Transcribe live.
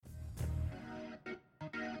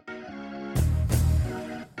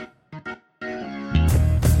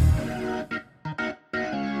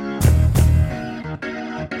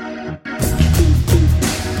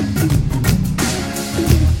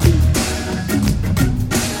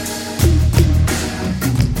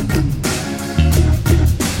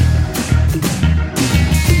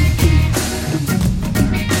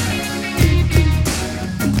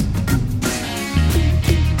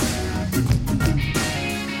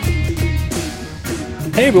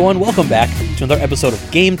Hey everyone, welcome back to another episode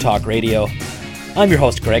of Game Talk Radio. I'm your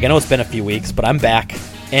host Greg. I know it's been a few weeks, but I'm back.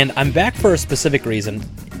 And I'm back for a specific reason.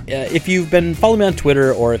 If you've been following me on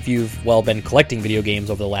Twitter, or if you've, been collecting video games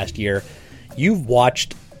over the last year, you've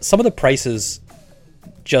watched some of the prices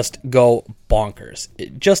just go bonkers.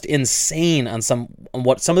 Just insane on some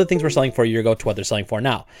of the things we're selling for a year ago to what they're selling for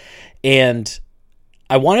now. And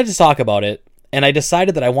I wanted to talk about it. And I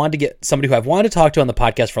decided that I wanted to get somebody who I've wanted to talk to on the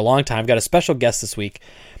podcast for a long time. I've got a special guest this week,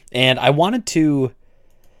 and I wanted to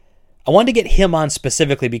get him on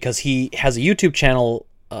specifically because he has a YouTube channel,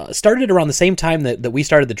 started around the same time that we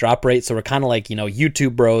started the Drop Rate, so we're kind of like,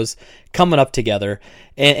 YouTube bros coming up together,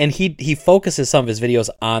 and he focuses some of his videos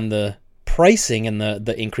on the pricing and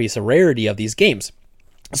the increase of rarity of these games.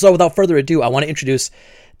 So without further ado, I want to introduce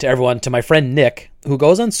to everyone to my friend Nick, who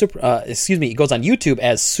goes on goes on YouTube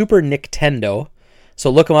as Super Nintendo. So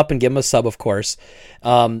look him up and give him a sub, of course.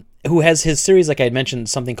 Who has his series, like I had mentioned,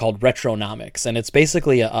 something called Retronomics, and it's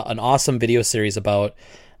basically an awesome video series about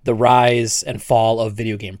the rise and fall of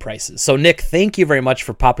video game prices. So Nick, thank you very much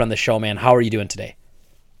for popping on the show, man. How are you doing today?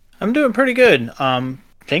 I'm doing pretty good.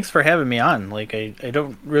 Thanks for having me on. Like I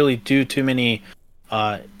don't really do too many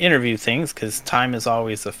interview things because time is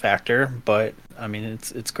always a factor, but I mean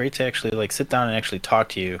it's great to actually sit down and actually talk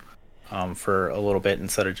to you for a little bit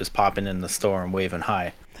instead of just popping in the store and waving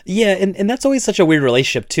hi. Yeah, and that's always such a weird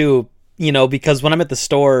relationship too, because when I'm at the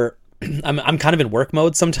store, I'm kind of in work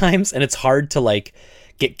mode sometimes, and it's hard to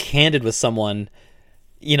get candid with someone.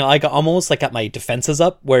 I almost got my defenses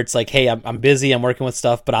up where it's like, hey, I'm busy, I'm working with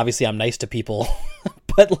stuff, but obviously I'm nice to people.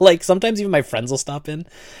 But sometimes even my friends will stop in.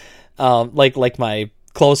 Like my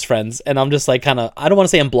close friends, and I'm just I don't want to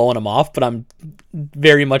say I'm blowing them off, but I'm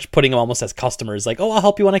very much putting them almost as customers, I'll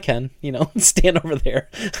help you when I can, stand over there.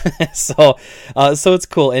 So it's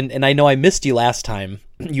cool. And I know I missed you last time.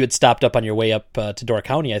 You had stopped up on your way up to Door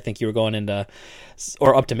County. I think you were going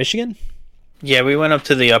up to Michigan. Yeah, we went up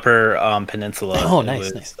to the upper peninsula. Oh,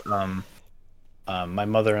 nice. My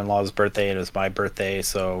mother-in-law's birthday, and it was my birthday,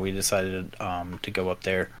 so we decided to go up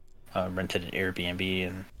there, rented an Airbnb,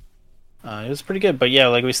 and it was pretty good. But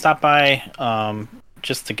yeah, we stopped by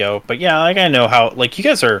just to go. But yeah, I know how you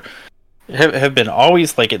guys have been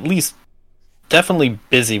always at least definitely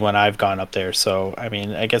busy when I've gone up there. So I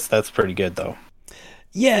mean, I guess that's pretty good though.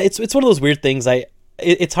 Yeah, it's one of those weird things.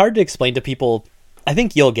 It's hard to explain to people. I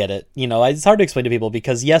think you'll get it. It's hard to explain to people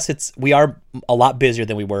because yes, we are a lot busier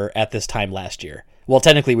than we were at this time last year. Well,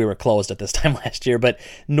 technically we were closed at this time last year, but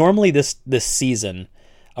normally this season,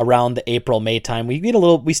 around the April-May time, we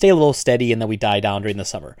stay a little steady, and then we die down during the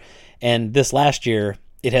summer. And this last year,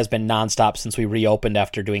 it has been nonstop since we reopened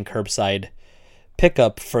after doing curbside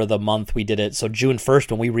pickup for the month we did it. So June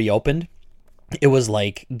 1st, when we reopened, it was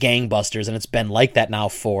like gangbusters, and it's been like that now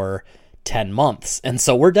for 10 months. And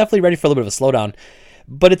so we're definitely ready for a little bit of a slowdown.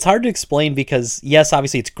 But it's hard to explain because, yes,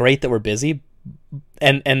 obviously it's great that we're busy,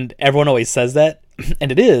 and everyone always says that, and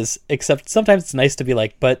it is, except sometimes it's nice to be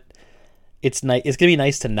but it's nice. It's gonna be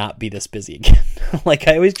nice to not be this busy again.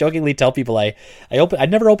 I always jokingly tell people, I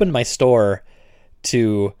never opened my store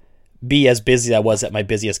to be as busy as I was at my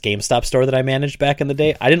busiest GameStop store that I managed back in the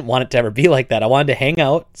day. I didn't want it to ever be like that. I wanted to hang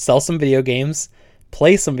out, sell some video games,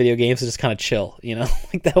 play some video games, and just kind of chill.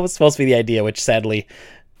 That was supposed to be the idea, which sadly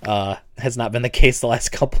has not been the case the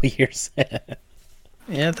last couple of years.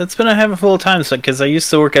 Yeah, that's been a handful of times because I used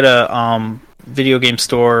to work at a video game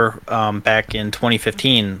store back in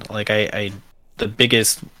 2015. I the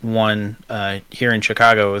biggest one here in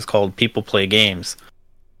Chicago is called People Play Games,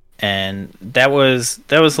 and that was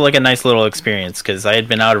a nice little experience because I had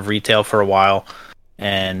been out of retail for a while,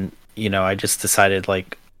 and I just decided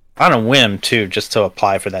on a whim too just to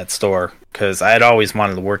apply for that store because I had always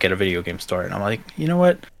wanted to work at a video game store, and I'm like, you know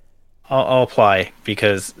what, I'll apply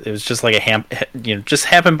because it was just just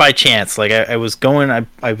happened by chance. I was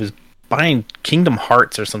buying Kingdom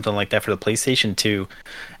Hearts or something like that for the PlayStation 2,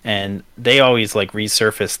 and they always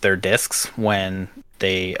resurface their discs when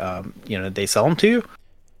they they sell them to you.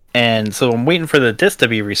 And so I'm waiting for the disc to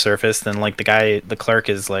be resurfaced, and the clerk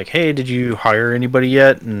is like, "Hey, did you hire anybody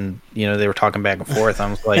yet?" And they were talking back and forth. I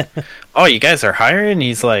was like, "Oh, you guys are hiring?"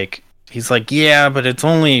 He's like, "Yeah, but it's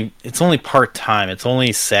only part time. It's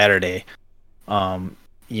only Saturday, once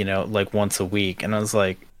a week." And I was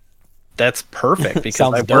like, that's perfect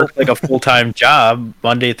because I work a full-time job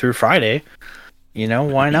Monday through Friday.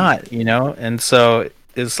 Why not? And so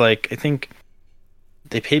it's I think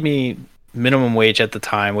they paid me minimum wage at the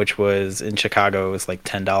time, which was in Chicago, it was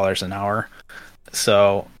 $10 an hour.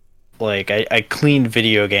 So I cleaned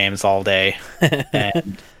video games all day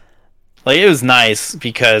and like it was nice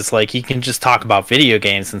because like he can just talk about video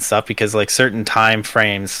games and stuff because like certain time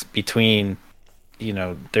frames between,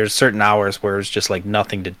 there's certain hours where it's just like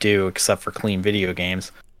nothing to do except for clean video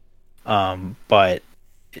games. But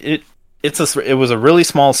it was a really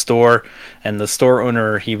small store, and the store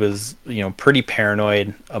owner, he was pretty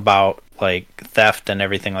paranoid about like theft and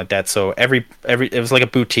everything like that. So every it was like a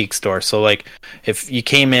boutique store. So like if you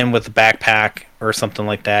came in with a backpack or something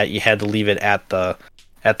like that, you had to leave it at the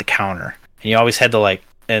counter, and you always had to like.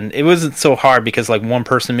 And it wasn't so hard because like one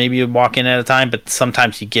person maybe would walk in at a time, but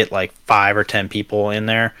sometimes you get like 5 or 10 people in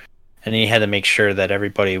there, and you had to make sure that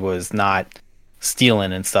everybody was not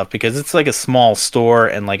stealing and stuff because it's like a small store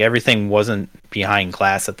and like everything wasn't behind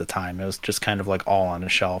glass at the time. It was just kind of like all on a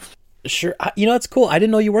shelf. Sure. It's cool. I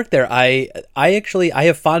didn't know you worked there. I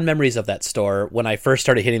have fond memories of that store when I first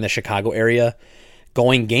started hitting the Chicago area,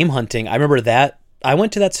 going game hunting. I remember that I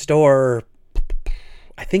went to that store,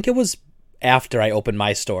 I think it was after I opened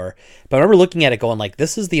my store, but I remember looking at it going like,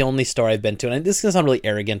 this is the only store I've been to. And this is gonna sound really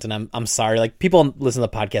arrogant, and I'm sorry. Like, people listen to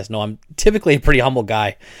the podcast know I'm typically a pretty humble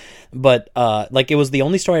guy, but like it was the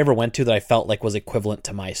only store I ever went to that I felt like was equivalent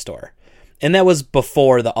to my store. And that was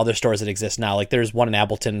before the other stores that exist now. Like there's one in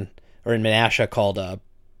Appleton or in Menasha called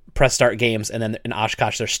Press Start Games, and then in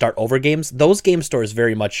Oshkosh there's Start Over Games. Those game stores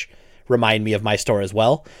very much remind me of my store as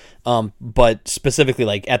well. But specifically,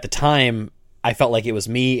 like at the time, I felt like it was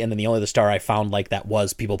me, and then the only other store I found like that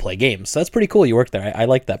was People Play Games. So that's pretty cool. You worked there. I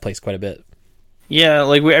liked that place quite a bit. Yeah,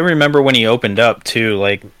 like I remember when he opened up too.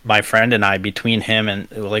 Like my friend and I, between him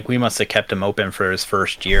and like we must have kept him open for his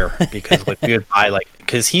first year because like we would buy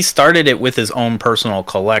because he started it with his own personal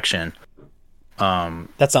collection.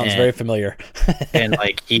 That sounds very familiar. And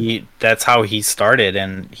like that's how he started,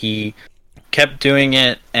 and he kept doing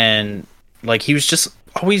it, and like he was just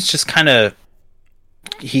always just kind of.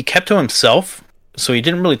 He kept to himself, so he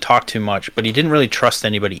didn't really talk too much, but he didn't really trust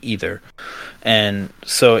anybody either. And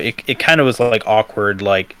so it kind of was like awkward,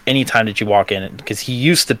 like anytime that you walk in, because he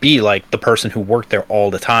used to be like the person who worked there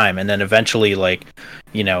all the time, and then eventually like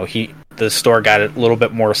the store got a little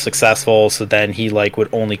bit more successful, so then he like would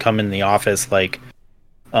only come in the office like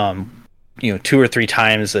 2 or 3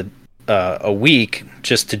 times a week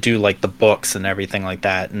just to do like the books and everything like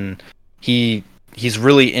that. And he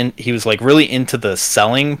was like really into the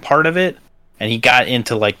selling part of it, and he got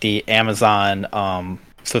into like the Amazon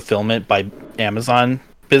fulfillment by Amazon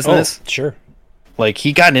business. Oh, sure. Like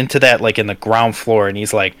he got into that like in the ground floor, and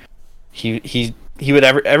he's like he would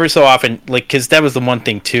every so often, like, because that was the one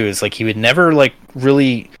thing too, is like he would never like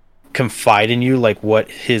really confide in you like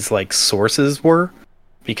what his like sources were,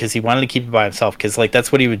 because he wanted to keep it by himself. Because like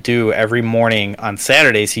that's what he would do every morning on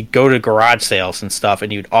Saturdays. He'd go to garage sales and stuff,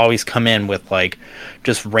 and he would always come in with like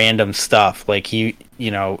just random stuff. Like he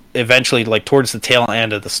eventually like towards the tail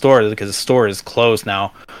end of the store, because the store is closed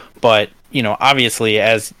now, but obviously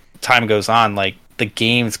as time goes on, like the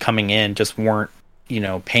games coming in just weren't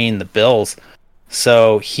paying the bills.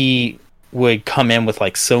 So he would come in with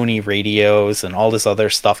like Sony radios and all this other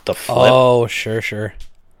stuff to flip. Oh, sure.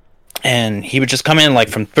 And he would just come in like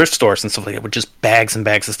from thrift stores and stuff like that with just bags and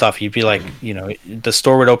bags of stuff. He'd be like, the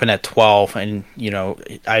store would open at 12, and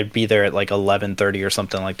I'd be there at like 11:30 or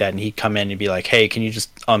something like that. And he'd come in and be like, "Hey, can you just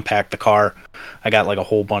unpack the car? I got like a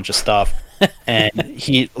whole bunch of stuff." And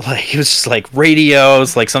he was just like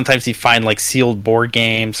radios. Like sometimes he'd find like sealed board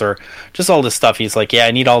games or just all this stuff. He's like, "Yeah,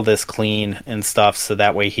 I need all this clean and stuff, so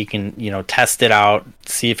that way he can test it out,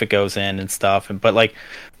 see if it goes in and stuff." But like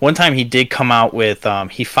one time he did come out with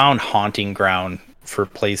he found Haunting Ground for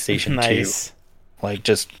PlayStation 2, like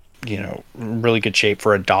just really good shape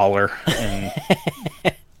for $1. And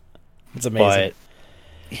it's amazing. But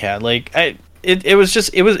yeah, like it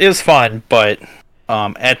was fun, but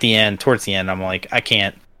towards the end, I'm like, I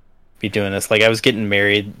can't be doing this. Like I was getting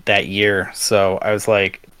married that year, so I was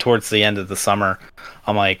like, towards the end of the summer,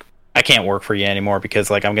 I'm like, I can't work for you anymore, because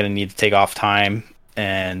like I'm gonna need to take off time,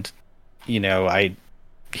 and I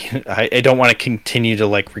don't want to continue to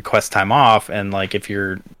like request time off, and like if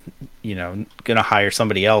you're gonna hire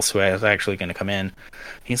somebody else who is actually gonna come in.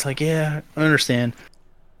 He's like, yeah, I understand,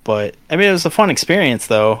 but I mean it was a fun experience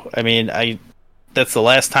though. I mean that's the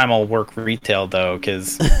last time I'll work retail though,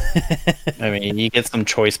 because I mean you get some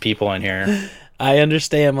choice people in here. I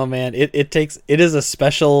understand, my man. It is a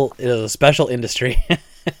special industry.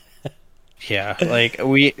 Yeah, like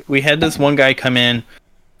we had this one guy come in,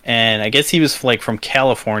 and I guess he was like from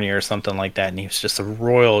California or something like that, and he was just a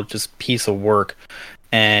royal just piece of work.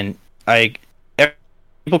 And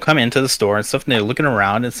people come into the store and stuff, and they're looking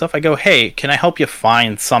around and stuff. I go, "Hey, can I help you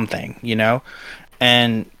find something?"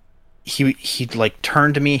 And he like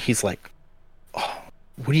turned to me. He's like, "Oh,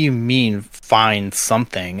 what do you mean find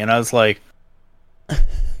something? And I was like,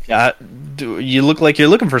 yeah, you look like you're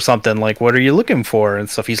looking for something. Like, what are you looking for and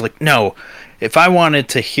stuff? He's like, no, if I wanted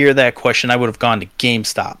to hear that question, I would have gone to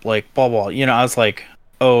GameStop. Like, blah blah. I was like,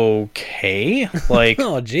 okay, like,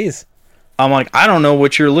 Oh, jeez. I'm like, I don't know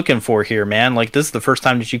what you're looking for here, man. Like, this is the first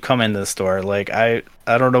time that you come into the store. Like, I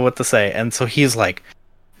don't know what to say. And so he's like,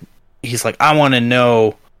 I want to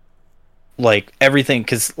know, like, everything,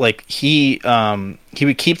 because like he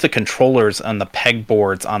would keep the controllers on the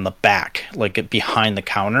pegboards on the back, like behind the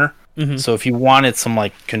counter. Mm-hmm. So if you wanted some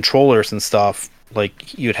like controllers and stuff,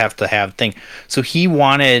 like you'd have to have thing. So he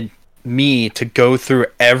wanted me to go through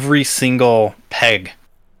every single peg,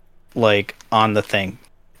 like on the thing,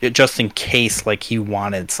 just in case like he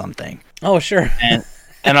wanted something. Oh, sure.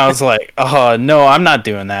 And I was like, oh no, I'm not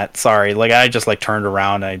doing that. Sorry. Like I just like turned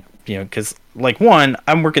around. Because like one,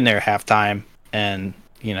 I'm working there half time, and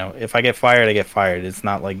if I get fired, I get fired. It's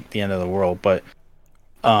not like the end of the world. But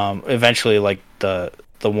eventually, like the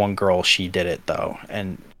one girl, she did it though,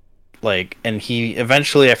 and he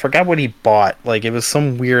eventually, I forgot what he bought. Like it was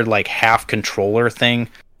some weird like half controller thing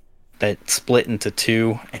that split into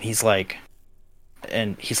two, and he's like,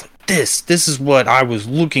 this is what I was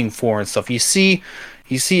looking for and stuff. You see,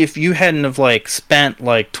 if you hadn't have like spent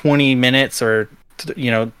like 20 minutes or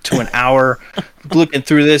to an hour looking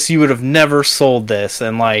through this, you would have never sold this.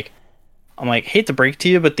 And like, I'm like, hate to break to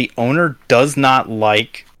you, but the owner does not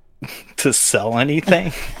like to sell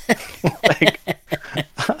anything. Like,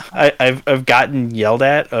 I've gotten yelled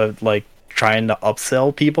at of like trying to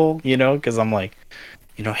upsell people, because I'm like,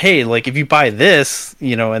 hey, like if you buy this,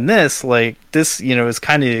 and this, like this, is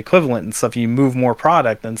kind of the equivalent and stuff. You move more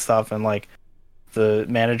product and stuff, and like the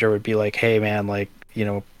manager would be like, hey man, like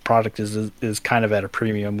product is kind of at a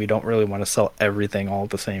premium. We don't really want to sell everything all at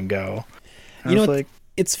the same go. And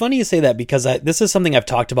it's funny you say that, because this is something I've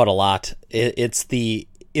talked about a lot. It's the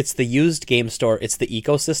used game store. It's the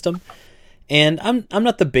ecosystem. And I'm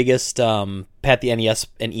not the biggest Pat the NES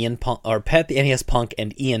and Ian Punk, or Pat the NES Punk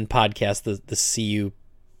and Ian podcast, the CU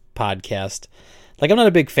podcast. Like I'm not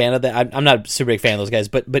a big fan of that. I'm not a super big fan of those guys.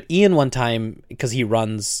 But Ian one time, because he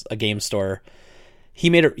runs a game store, he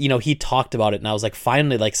made it, he talked about it, and I was like,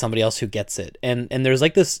 finally, like somebody else who gets it. And there's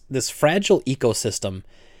like this fragile ecosystem,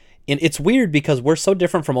 and it's weird because we're so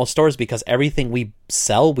different from most stores, because everything we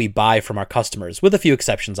sell, we buy from our customers, with a few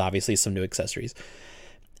exceptions, obviously, some new accessories.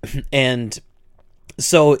 And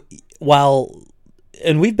so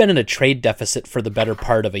and we've been in a trade deficit for the better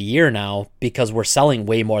part of a year now, because we're selling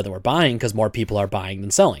way more than we're buying, because more people are buying than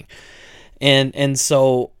selling. And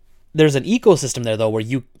so there's an ecosystem there though, where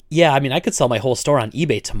I could sell my whole store on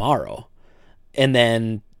eBay tomorrow and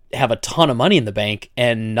then have a ton of money in the bank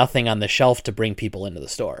and nothing on the shelf to bring people into the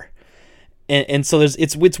store. And so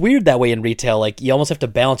it's weird that way in retail. Like you almost have to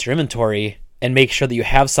balance your inventory and make sure that you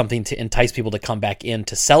have something to entice people to come back in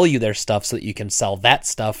to sell you their stuff, so that you can sell that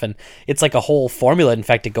stuff. And it's like a whole formula. In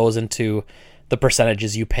fact, it goes into the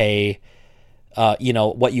percentages you pay,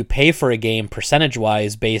 what you pay for a game percentage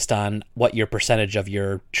wise, based on what your percentage of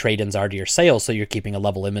your trade-ins are to your sales. So you're keeping a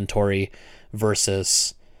level inventory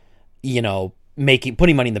versus,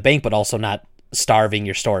 putting money in the bank, but also not starving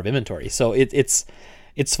your store of inventory. So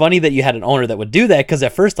it's funny that you had an owner that would do that, because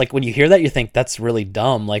at first, like when you hear that, you think that's really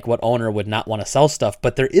dumb. Like what owner would not want to sell stuff?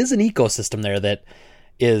 But there is an ecosystem there that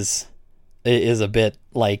is a bit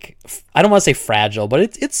like, I don't want to say fragile, but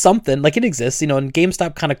it's something. Like it exists, and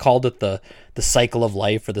GameStop kind of called it the cycle of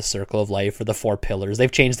life, or the circle of life, or the four pillars.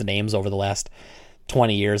 They've changed the names over the last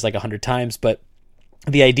 20 years like 100 times, but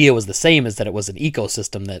the idea was the same, is that it was an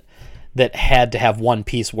ecosystem that had to have one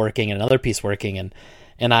piece working and another piece working.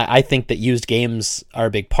 And I think that used games are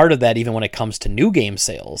a big part of that, even when it comes to new game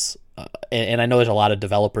sales. And I know there's a lot of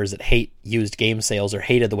developers that hate used game sales, or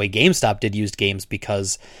hated the way GameStop did used games,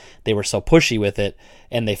 because they were so pushy with it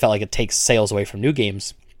and they felt like it takes sales away from new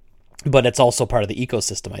games. But it's also part of the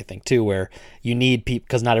ecosystem, I think, too, where you need people,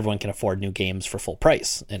 because not everyone can afford new games for full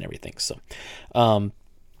price and everything. So,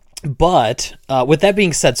 but with that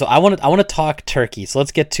being said, so I want to talk turkey. So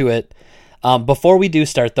let's get to it. Before we do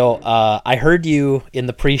start, though, I heard you in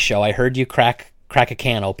the pre-show. I heard you crack a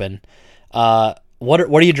can open. What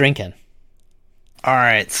are you drinking? All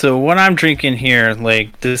right, so what I'm drinking here,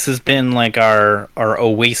 like this has been like our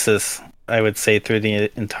oasis, I would say, through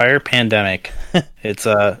the entire pandemic.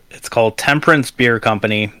 It's called Temperance Beer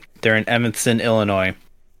Company. They're in Evanston, Illinois,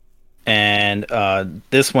 and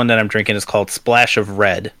this one that I'm drinking is called Splash of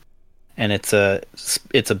Red, and it's a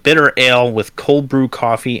bitter ale with cold brew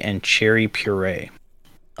coffee and cherry puree.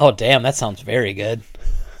 Oh damn, that sounds very good.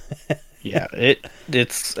 Yeah,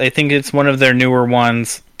 it's I think it's one of their newer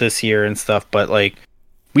ones this year and stuff, but like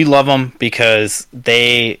we love them because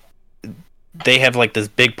they have like this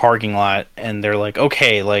big parking lot, and they're like,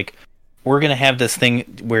 okay, like we're gonna have this thing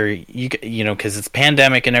where you know, because it's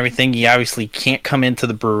pandemic and everything, you obviously can't come into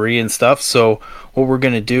the brewery and stuff. So what we're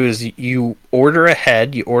gonna do is you order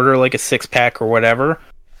ahead, you order like a 6-pack or whatever,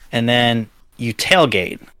 and then you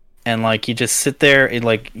tailgate, and like you just sit there, and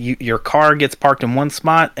like your car gets parked in one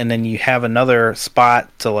spot, and then you have another spot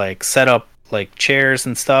to like set up like chairs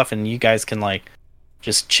and stuff, and you guys can like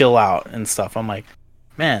just chill out and stuff. I'm like,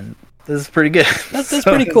 man, this is pretty good. That's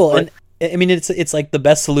pretty cool. And I mean, it's like the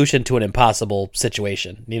best solution to an impossible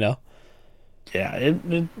situation, you know? Yeah,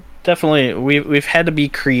 it definitely. We've had to be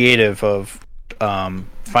creative of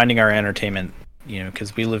finding our entertainment, you know,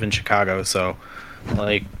 because we live in Chicago, so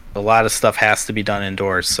like a lot of stuff has to be done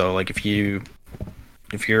indoors. So like if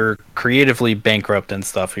you're creatively bankrupt and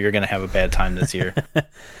stuff, you're gonna have a bad time this year.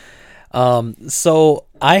 So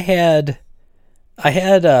I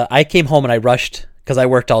came home and I rushed because I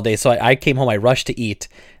worked all day. So I came home, I rushed to eat.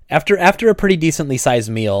 After a pretty decently sized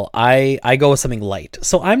meal, I go with something light.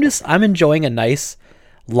 So I'm enjoying a nice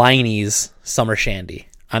Liney's summer shandy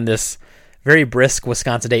on this very brisk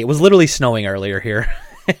Wisconsin day. It was literally snowing earlier here.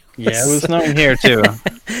 Yeah, it was snowing here too.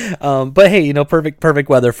 But hey, you know, perfect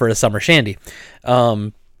weather for a summer shandy.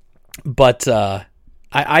 But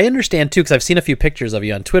I understand too, because I've seen a few pictures of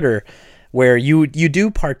you on Twitter where you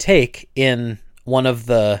do partake in one of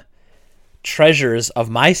the treasures of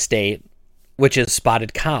my state, which is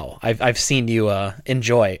Spotted Cow. I've seen you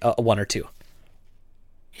enjoy one or two.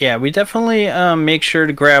 Yeah, we definitely make sure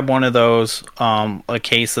to grab one of those, a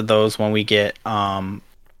case of those when we get in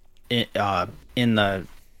the,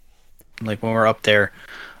 like when we're up there,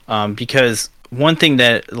 because one thing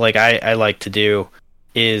that like I like to do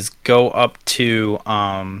is go up to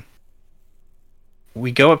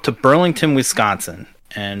Burlington, Wisconsin,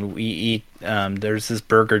 and we eat. There's this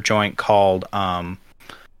burger joint called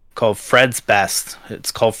Fred's Best.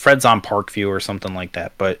 It's called Fred's on Parkview or something like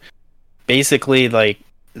that. But basically, like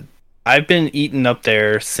I've been eating up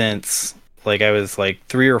there since like I was like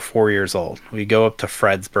 3 or 4 years old. We go up to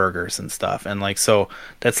Fred's Burgers and stuff, and like so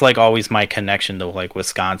that's like always my connection to like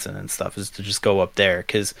Wisconsin and stuff, is to just go up there,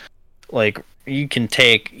 because like you could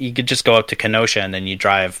just go up to Kenosha and then you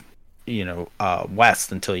drive, you know,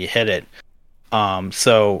 west until you hit it.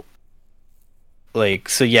 So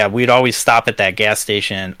yeah, we'd always stop at that gas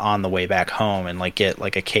station on the way back home and like get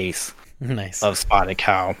like a case nice of Spotted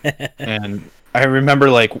Cow. And I remember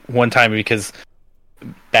like one time, because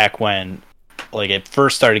back when like it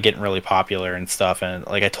first started getting really popular and stuff, and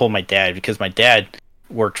like I told my dad, because my dad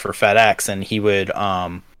worked for FedEx, and he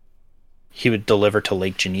would deliver to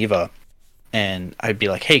Lake Geneva, and I'd be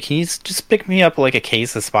like, hey, can you just pick me up like a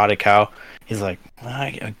case of Spotted Cow? He's like, well,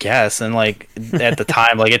 I guess. And like at the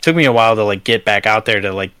time, like it took me a while to like get back out there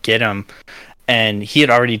to like get him, and he had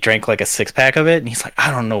already drank like a 6-pack of it, and he's like, I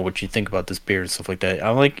don't know what you think about this beer and stuff like that.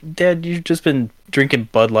 I'm like, Dad, you've just been drinking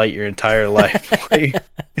Bud Light your entire life. Like,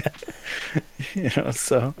 you know,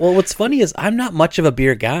 so. Well, what's funny is I'm not much of a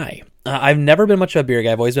beer guy. I've never been much of a beer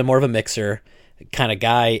guy. I've always been more of a mixer kind of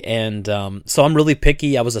guy, and so I'm really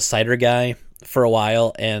picky. I was a cider guy for a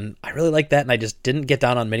while, and I really like that, and I just didn't get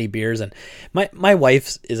down on many beers. And my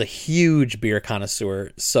wife is a huge beer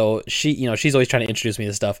connoisseur, so she's always trying to introduce me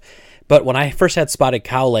to stuff. But when I first had Spotted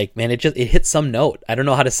Cow, like, man, it hit some note. I don't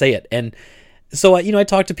know how to say it. And so I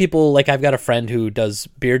talk to people, like I've got a friend who does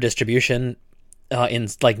beer distribution in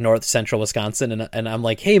like north central Wisconsin, and I'm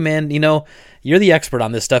like, hey man, you're the expert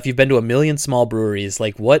on this stuff. You've been to a million small breweries.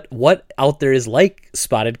 Like what out there is like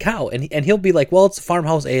Spotted Cow? And he'll be like, well, it's a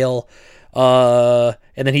farmhouse ale. And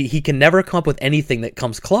then he can never come up with anything that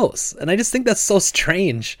comes close. And I just think that's so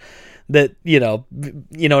strange that,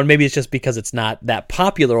 and maybe it's just because it's not that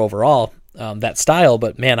popular overall, that style,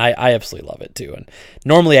 but man, I absolutely love it too. And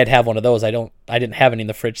normally I'd have one of those. I didn't have any in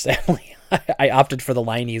the fridge, sadly. I opted for the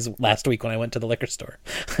Liney's last week when I went to the liquor store.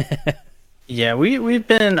 Yeah, we've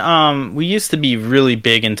been we used to be really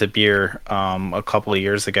big into beer a couple of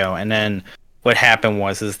years ago, and then what happened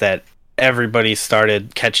is that everybody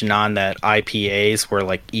started catching on that IPAs were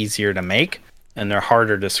like easier to make and they're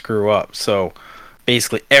harder to screw up. So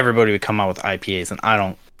basically everybody would come out with IPAs, and I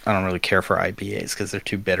don't really care for IPAs because they're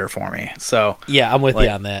too bitter for me. So yeah, I'm with you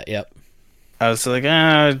on that. Yep. I was like,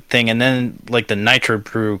 thing, and then like the Nitro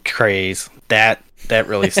Brew craze that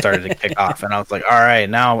really started to kick off, and I was like, all right,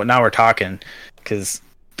 now we're talking, because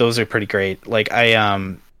those are pretty great. Like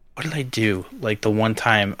what did I do? Like the one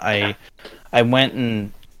time I went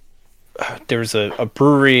and there was a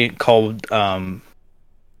brewery called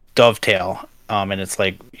Dovetail, and it's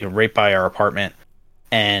like right by our apartment,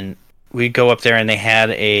 and we go up there and they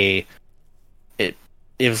had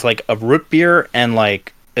it was like a root beer and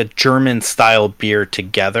like a German style beer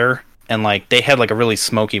together, and like they had like a really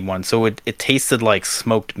smoky one, so it tasted like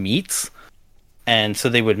smoked meats, and so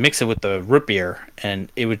they would mix it with the root beer,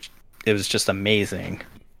 and it was just amazing.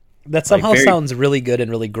 That somehow sounds really good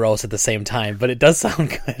and really gross at the same time, but it does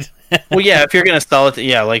sound good. Well, yeah, if you're gonna sell it,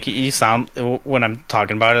 yeah, like you sound when I'm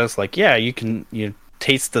talking about it, it's like, yeah, you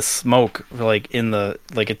taste the smoke like in the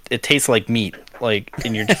like it tastes like meat, like,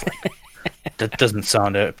 and you're just like, that doesn't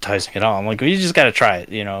sound appetizing at all. I'm like, well, you just got to try it,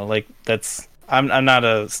 you know. Like that's I'm not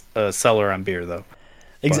a seller on beer though.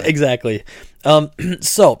 Exactly.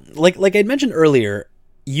 So like I mentioned earlier,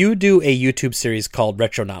 you do a YouTube series called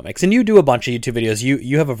Retronomics, and you do a bunch of YouTube videos.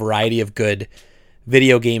 You have a variety of good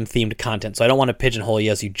video game themed content. So I don't want to pigeonhole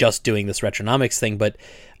you as you just doing this Retronomics thing, but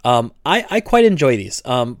I quite enjoy these.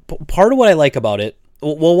 Part of what I like about it,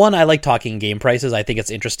 well, one, I like talking game prices. I think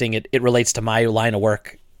it's interesting. It relates to my line of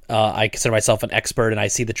work. I consider myself an expert, and I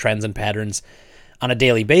see the trends and patterns on a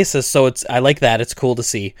daily basis. So I like that. It's cool to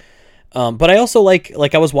see. But I also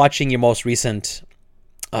like I was watching your most recent,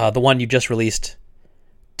 the one you just released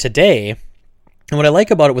today, and what I like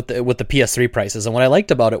about it with the PS3 prices, and what I liked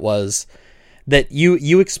about it was that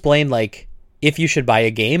you explained like if you should buy a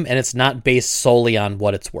game, and it's not based solely on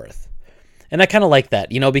what it's worth. And I kind of like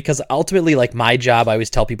that, you know, because ultimately, like, my job, I always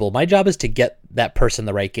tell people, my job is to get that person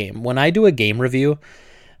the right game. When I do a game review,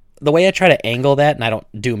 the way I try to angle that, and I don't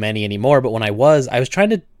do many anymore, but when I was trying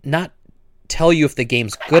to not tell you if the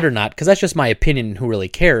game's good or not, because that's just my opinion and who really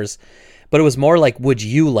cares. But it was more like, would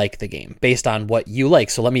you like the game based on what you like?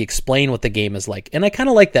 So let me explain what the game is like. And I kind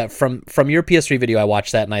of like that from your PS3 video. I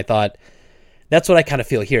watched that and I thought, that's what I kind of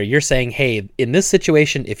feel here. You're saying, hey, in this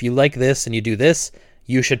situation, if you like this and you do this,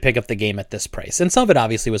 you should pick up the game at this price. And some of it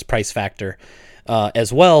obviously was price factor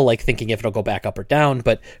as well, like thinking if it'll go back up or down.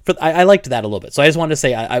 But I liked that a little bit. So I just wanted to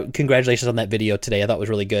say congratulations on that video today. I thought it was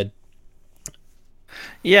really good.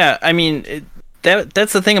 Yeah, I mean,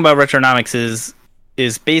 that's the thing about Retronomics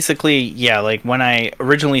is basically, yeah, like when I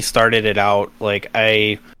originally started it out, like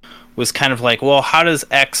I was kind of like, well, how does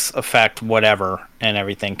X affect whatever and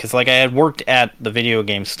everything? Because like I had worked at the video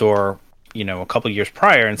game store, you know, a couple years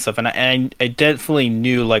prior and stuff, and I definitely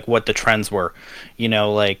knew like what the trends were. You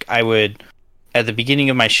know, like I would, at the beginning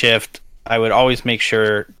of my shift, I would always make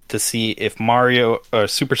sure to see if Mario or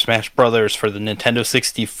Super Smash Brothers for the Nintendo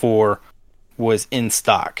 64 was in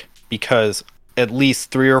stock, because at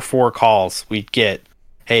least 3 or 4 calls we'd get,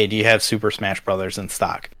 hey, do you have Super Smash Brothers in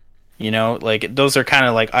stock? You know, like those are kind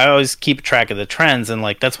of like, I always keep track of the trends, and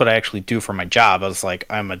like that's what I actually do for my job. I was like,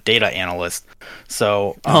 I'm a data analyst,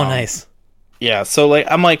 so nice. Yeah, so like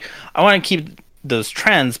I'm like, I want to keep those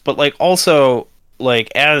trends, but like also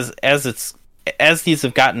like as these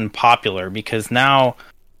have gotten popular, because now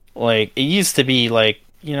like it used to be like,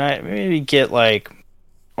 you know, I maybe get like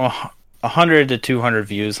 100 to 200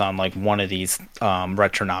 views on like one of these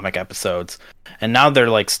Retronomic episodes, and now they're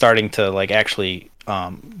like starting to like actually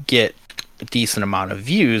get a decent amount of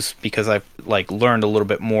views, because I've like learned a little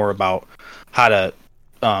bit more about how to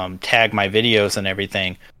tag my videos and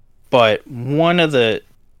everything. But one of the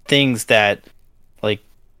things that like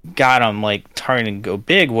got them like starting to go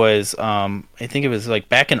big was I think it was like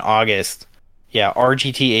back in August. Yeah,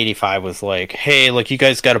 RGT85 was like, hey, like you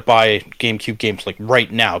guys got to buy GameCube games like right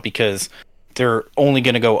now, because they're only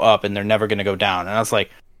going to go up and they're never going to go down. And I was like,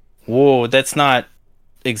 whoa, that's not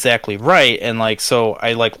exactly right. And like, so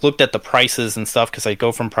I like looked at the prices and stuff, because I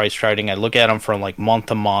go from price charting. I look at them from like month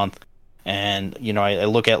to month, and you know, I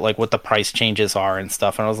look at like what the price changes are and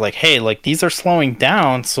stuff. And I was like, hey, like these are slowing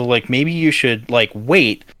down, so like maybe you should like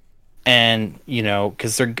wait, and you know,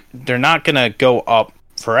 because they're not going to go up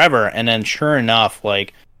forever. And then sure enough,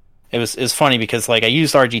 like it was funny, because like I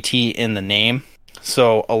used RGT in the name,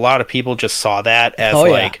 so a lot of people just saw that as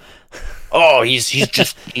oh, he's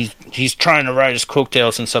just he's trying to ride his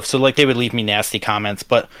coattails and stuff. So like they would leave me nasty comments,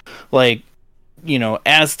 but like, you know,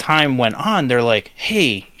 as time went on, they're like,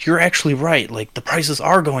 hey, you're actually right, like the prices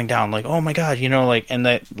are going down, like, oh my god, you know, like, and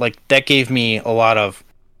that gave me a lot of,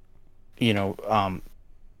 you know,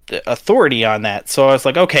 authority on that. So I was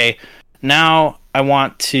like, okay, now I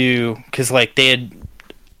want to, because like they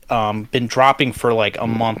had been dropping for like a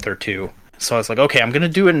month or two. So I was like, okay, I'm going to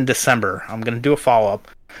do it in December. I'm going to do a follow-up.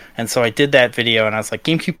 And so I did that video, and I was like,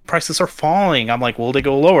 GameCube prices are falling. I'm like, will they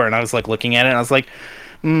go lower? And I was like looking at it, and I was like,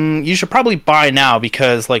 you should probably buy now,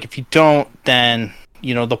 because like if you don't, then,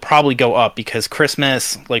 you know, they'll probably go up, because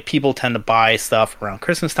Christmas, like people tend to buy stuff around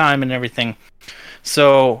Christmas time and everything.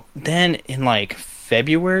 So then in like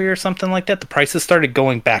February or something like that, the prices started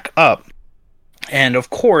going back up. And of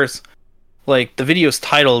course, like the video's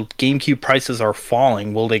titled "GameCube prices are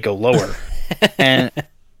falling. Will they go lower?" and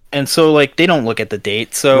and so like they don't look at the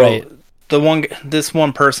date. So Right. this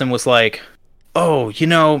one person was like, "Oh,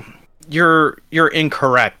 you're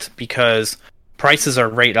incorrect because prices are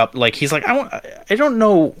right up." Like he's like, I don't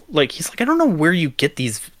know. Like he's like, I don't know where you get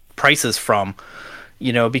these prices from,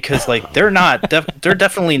 because like they're not, they're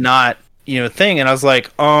definitely not, thing. And I was like,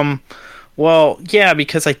 well, yeah,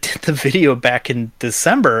 because I did the video back in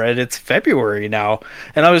December and it's February now.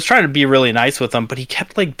 And I was trying to be really nice with him, but he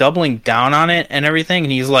kept like doubling down on it and everything.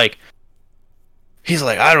 And he's like,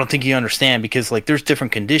 I don't think you understand because like there's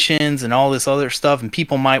different conditions and all this other stuff, and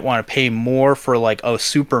people might want to pay more for like a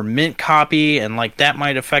super mint copy, and like that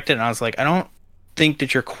might affect it. And I was like, I don't think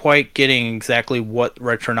that you're quite getting exactly what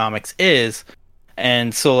Retronomics is.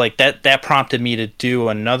 And so like that prompted me to do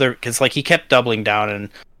another, because like he kept doubling down. And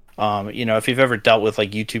if you've ever dealt with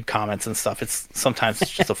like YouTube comments and stuff, it's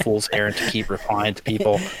just a fool's errand to keep replying to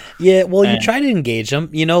people. Yeah, well, you try to engage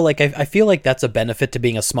them. Like I feel like that's a benefit to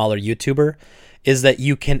being a smaller YouTuber, is that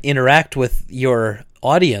you can interact with your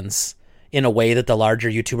audience in a way that the larger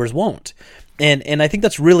YouTubers won't. And I think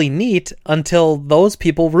that's really neat until those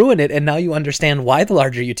people ruin it, and now you understand why the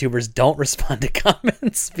larger YouTubers don't respond to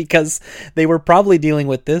comments, because they were probably dealing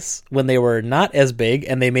with this when they were not as big,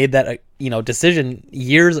 and they made that decision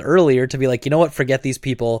years earlier to be like, you know what, forget these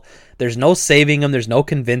people. There's no saving them. There's no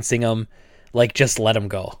convincing them. Like, just let them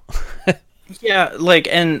go. Yeah, like,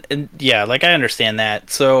 and yeah, like I understand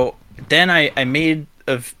that. So then I made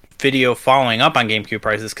a video following up on GameCube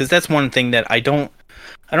prices, because that's one thing that I don't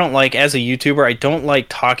like as a YouTuber. I don't like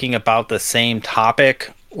talking about the same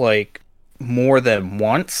topic like more than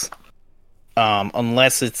once,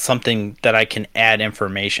 unless it's something that I can add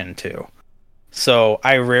information to. So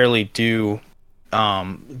I rarely do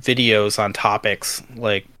videos on topics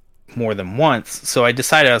like more than once. So I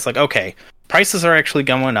decided, I was like, okay, prices are actually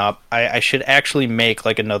going up. I should actually make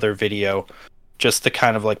like another video just to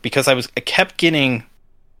kind of like, because I kept getting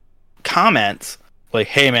comments like,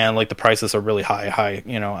 hey man, like the prices are really high.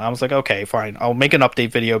 I was like, okay, fine, I'll make an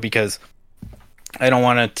update video because I don't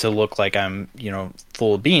want it to look like I'm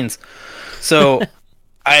full of beans. So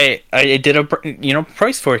I did a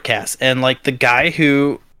price forecast, and like the guy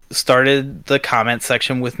who started the comment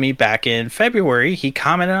section with me back in February, he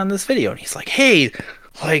commented on this video and he's like, hey,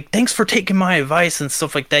 like, thanks for taking my advice and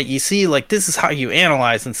stuff like that. You see, like, this is how you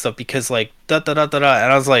analyze and stuff, because like da da da da da.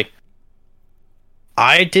 And I was like,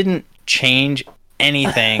 I didn't change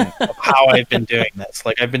anything of how I've been doing this.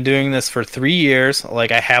 Like, I've been doing this for 3 years.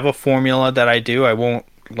 Like, I have a formula that I do.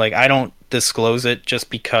 I don't disclose it just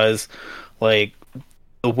because, like,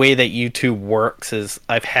 the way that YouTube works is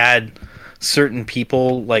I've had certain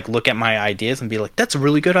people like look at my ideas and be like, that's a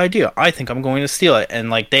really good idea, I think I'm going to steal it. And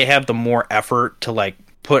like they have the more effort to like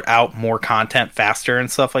put out more content faster and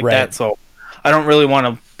stuff like that. So I don't really want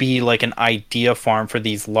to be like an idea farm for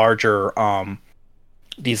these larger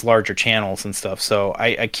channels and stuff. So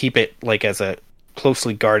I keep it like as a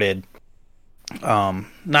closely guarded, not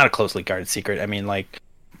a closely guarded secret. I mean, like,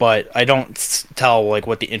 but I don't tell like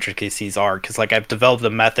what the intricacies are, because like I've developed a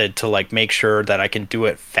method to like make sure that I can do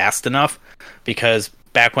it fast enough. Because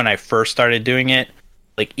back when I first started doing it,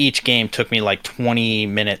 like each game took me like 20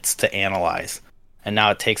 minutes to analyze, and now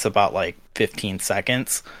it takes about like 15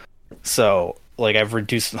 seconds. So like I've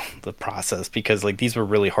reduced the process, because like these were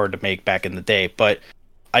really hard to make back in the day. But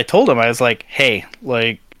I told him, I was like, hey,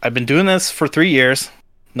 like I've been doing this for 3 years.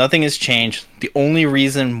 Nothing has changed. The only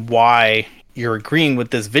reason why you're agreeing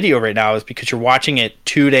with this video right now is because you're watching it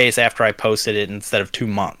 2 days after I posted it instead of 2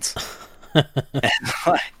 months.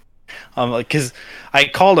 Because I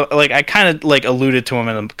called, like, I kind of like alluded to him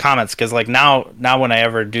in the comments, because like now when I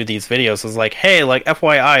ever do these videos, it's like, hey, like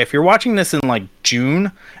FYI, if you're watching this in like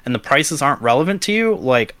June and the prices aren't relevant to you,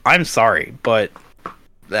 like, I'm sorry, but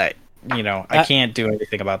that, I can't do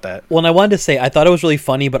anything about that. Well, and I wanted to say, I thought it was really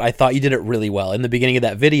funny, but I thought you did it really well in the beginning of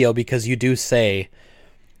that video, because you do say,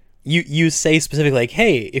 you say specifically, like,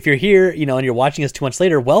 hey, if you're here, and you're watching us 2 months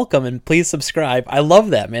later, welcome, and please subscribe. I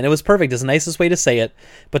love that, man. It was perfect. It's the nicest way to say it,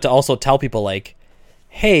 but to also tell people, like,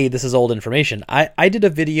 hey, this is old information. I did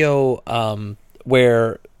a video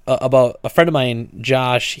where about a friend of mine,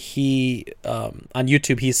 Josh, he on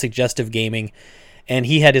YouTube, he's Suggestive Gaming, and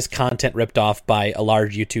he had his content ripped off by a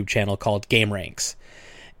large YouTube channel called Game Ranks.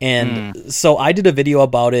 And so I did a video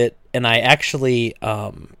about it, and I actually...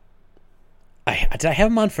 did I have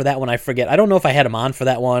him on for that one? I forget. I don't know if I had him on for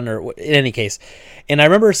that one, or in any case. And I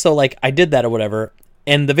remember, so like I did that or whatever,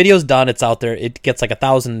 and the video's done. It's out there. It gets like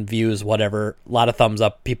 1,000 views, whatever. A lot of thumbs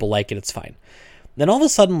up. People like it. It's fine. Then all of a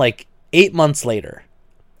sudden, like 8 months later,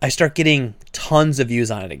 I start getting tons of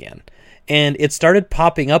views on it again. and it started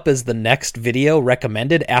popping up as the next video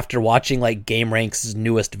recommended after watching like GameRank's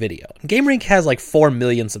newest video. GameRank has like 4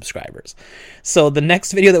 million subscribers. So the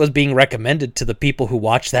next video that was being recommended to the people who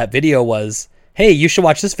watched that video was, hey, you should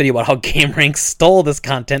watch this video about how GameRank stole this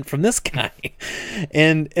content from this guy.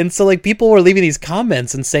 And so like people were leaving these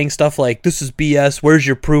comments and saying stuff like, this is BS, where's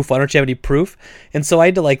your proof? Why don't you have any proof? And so I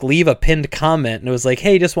had to like leave a pinned comment, and it was like,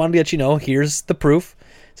 hey, just wanted to let you know, here's the proof.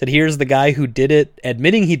 Said, here's the guy who did it,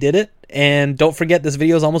 admitting he did it, and don't forget this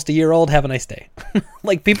video is almost a year old. Have a nice day.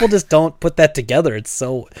 Like people just don't put that together. It's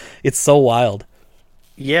so wild.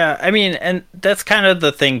 Yeah, I mean, and that's kind of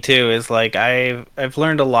the thing too, is like I've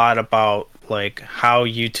learned a lot about like how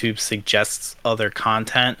YouTube suggests other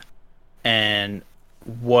content and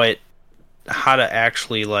how to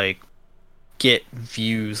actually like get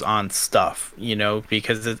views on stuff, you know,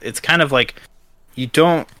 because it's kind of like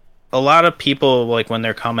a lot of people, like when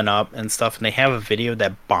they're coming up and stuff and they have a video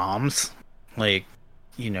that bombs, like,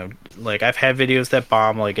 you know, like I've had videos that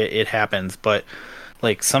bomb, like it happens, but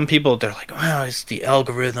like some people, they're like, well, it's the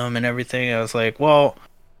algorithm and everything. I was like, well,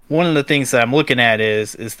 one of the things that I'm looking at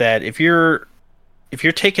is that if you're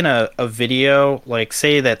taking a video, like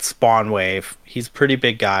say that Spawnwave, he's a pretty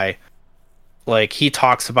big guy, like he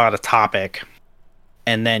talks about a topic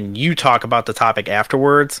and then you talk about the topic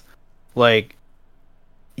afterwards, like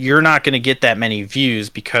you're not going to get that many views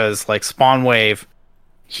because like Spawnwave,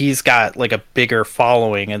 he's got like a bigger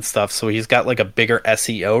following and stuff, so he's got like a bigger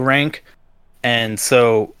SEO rank. And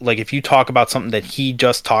so like if you talk about something that he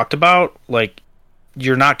just talked about, like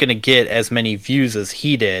you're not going to get as many views as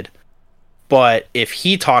he did. But if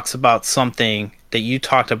he talks about something that you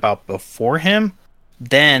talked about before him,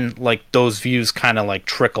 then like those views kind of like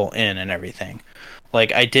trickle in and everything.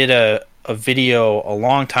 Like I did a video a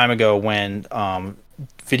long time ago when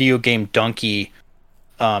Video Game Donkey,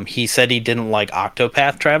 he said he didn't like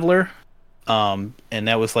Octopath Traveler, and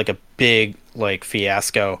that was like a big like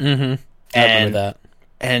fiasco. Mm-hmm. I remember that.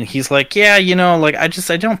 And he's like, yeah, you know, like I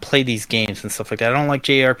don't play these games and stuff like that. I don't like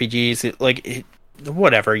JRPGs.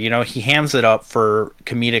 Whatever, you know, he hams it up for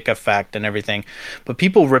comedic effect and everything, but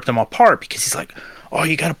people ripped him apart because he's like, oh,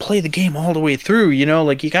 you got to play the game all the way through, you know,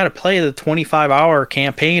 like you got to play the 25-hour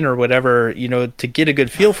campaign or whatever, you know, to get a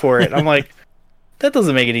good feel for it. I'm like, that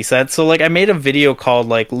doesn't make any sense. So like I made a video called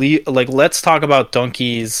like let's talk about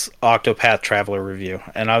Donkey's Octopath Traveler review,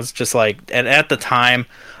 and I was just like, and at the time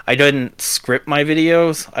I didn't script my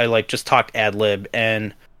videos, I like just talked ad lib,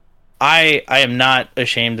 and I am not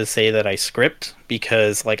ashamed to say that I script,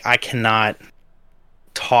 because like I cannot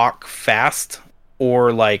talk fast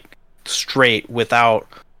or like straight without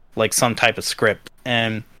like some type of script,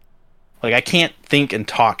 and like I can't think and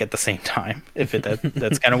talk at the same time.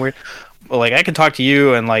 That's kind of weird. But like I can talk to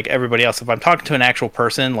you and like everybody else. If I'm talking to an actual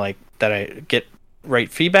person like that, I get right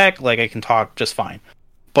feedback, like I can talk just fine.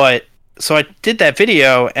 But so I did that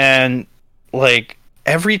video, and like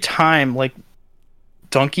every time like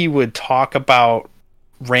Donkey would talk about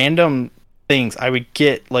random things, I would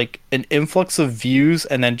get like an influx of views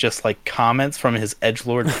and then just like comments from his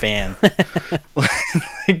edgelord fan.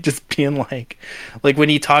 Like just being like when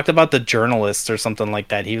he talked about the journalists or something like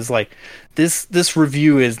that, he was like, this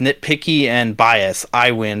review is nitpicky and biased,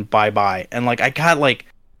 I win, bye. And like I got like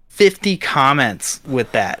 50 comments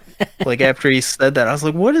with that. Like after he said that, I was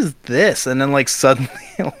like, what is this? And then like suddenly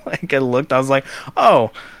like I looked, I was like,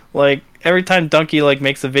 oh, like every time Donkey like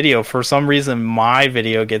makes a video, for some reason my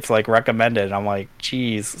video gets like recommended. I'm like,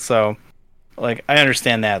 geez. So like I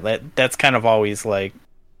understand that's kind of always like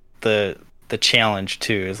the challenge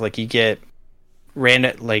too, is like you get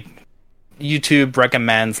random, like YouTube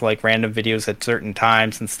recommends like random videos at certain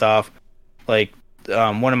times and stuff. Like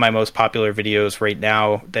one of my most popular videos right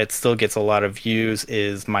now that still gets a lot of views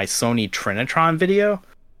is my Sony Trinitron video,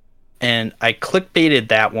 and I clickbaited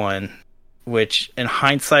that one, which in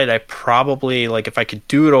hindsight I probably, like if I could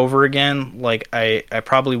do it over again, like I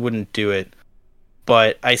probably wouldn't do it.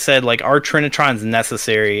 But I said like our Trinitron's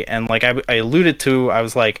necessary, and like I alluded to, I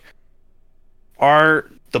was like, are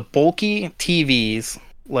the bulky TVs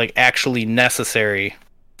like actually necessary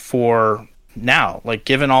for now? Like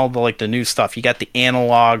given all the like the new stuff, you got the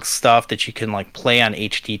analog stuff that you can like play on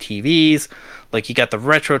HD TVs, like you got the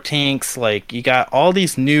RetroTinks, like you got all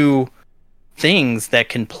these new things that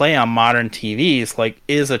can play on modern TVs. Like,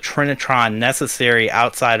 is a Trinitron necessary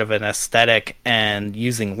outside of an aesthetic and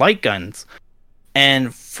using light guns?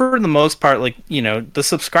 And for the most part, like, you know, the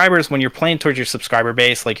subscribers, when you're playing towards your subscriber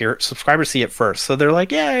base, like your subscribers see it first, so they're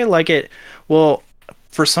like, yeah, I like it. Well,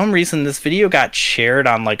 for some reason this video got shared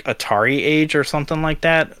on like Atari Age or something like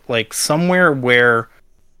that, like somewhere where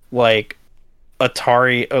like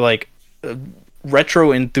Atari or like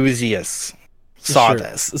retro enthusiasts saw Sure.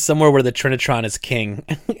 this. Somewhere where the Trinitron is king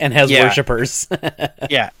and has Yeah. worshippers.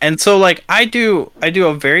 Yeah, and so like I do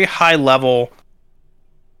a very high level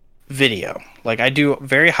video. Like I do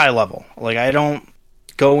very high level. Like I don't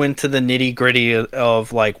go into the nitty gritty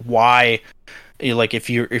of like why, like if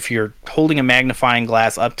you're holding a magnifying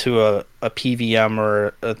glass up to a PVM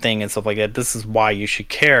or a thing and stuff like that, this is why you should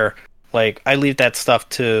care. Like I leave that stuff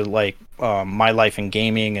to like My Life in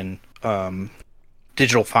Gaming and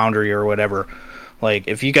Digital Foundry or whatever. Like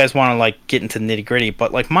if you guys want to like get into nitty gritty,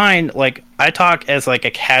 but like mine, like I talk as like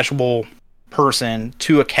a casual person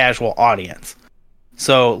to a casual audience.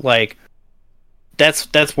 So like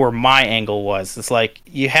that's where my angle was. It's like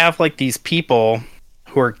you have like these people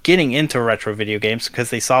who are getting into retro video games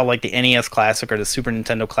because they saw like the NES Classic or the Super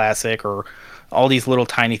Nintendo Classic or all these little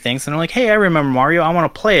tiny things, and they're like, hey, I remember Mario, I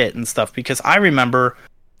want to play it and stuff. Because I remember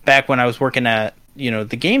back when I was working at,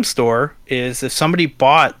 the game store, is if somebody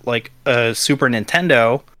bought like a Super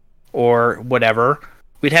Nintendo or whatever,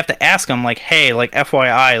 we'd have to ask them like, hey, like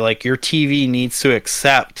FYI, like your TV needs to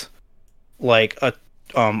accept like a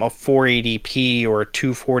 480p or a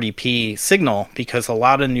 240p signal, because a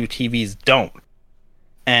lot of new TVs don't.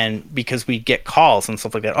 And because we get calls and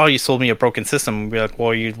stuff like that, oh, you sold me a broken system. We'd be like,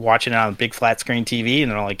 well, you're watching it on a big flat screen TV?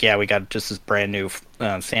 And they're like, yeah, we got just this brand new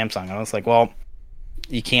Samsung. And I was like, well,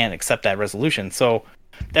 you can't accept that resolution. So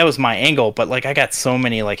that was my angle. But like I got so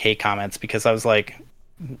many like hate comments because I was like,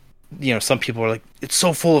 some people were like, it's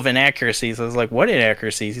so full of inaccuracies. I was like, what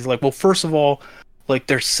inaccuracies? He's like, well, first of all, like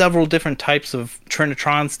there's several different types of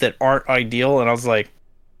Trinitrons that aren't ideal. And I was like,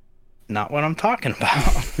 not what I'm talking about.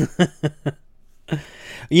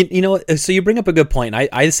 So you bring up a good point.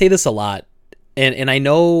 I say this a lot, and I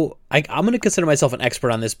know I'm going to consider myself an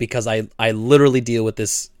expert on this because I literally deal with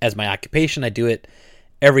this as my occupation. I do it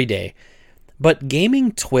every day. But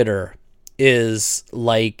gaming Twitter is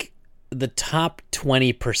like the top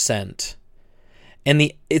 20%,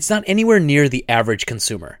 and it's not anywhere near the average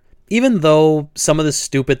consumer. Even though some of the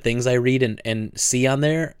stupid things I read and see on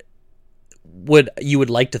there, you would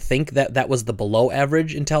like to think that was the below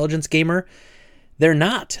average intelligence gamer. They're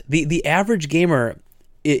not. The average gamer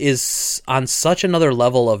is on such another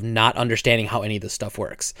level of not understanding how any of this stuff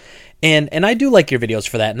works. And I do like your videos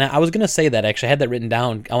for that. And I was going to say that, actually. I had that written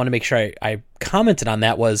down. I want to make sure I commented on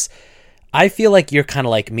that. I feel like you're kind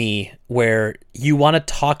of like me, where you want to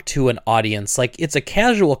talk to an audience. Like it's a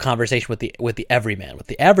casual conversation with the everyman, with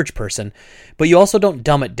the average person, but you also don't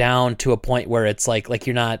dumb it down to a point where it's like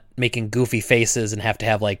you're not making goofy faces and have to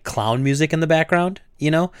have like clown music in the background,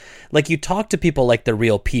 Like you talk to people like they're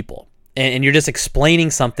real people, and you're just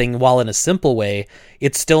explaining something while in a simple way,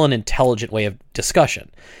 it's still an intelligent way of discussion.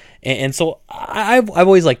 And so I've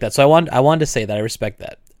always liked that. So I wanted to say that I respect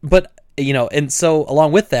that. But, and so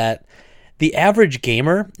along with that, the average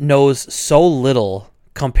gamer knows so little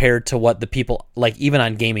compared to what the people like even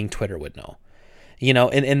on gaming Twitter would know,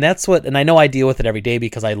 and that's and I know I deal with it every day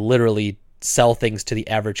because I literally sell things to the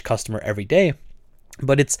average customer every day.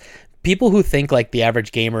 But it's people who think like the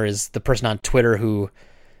average gamer is the person on Twitter who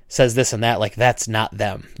says this and that. Like that's not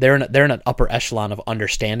them. They're in an upper echelon of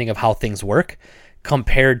understanding of how things work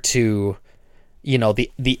compared to,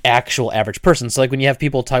 the actual average person. So like when you have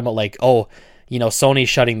people talking about like, oh, Sony's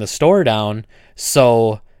shutting the store down,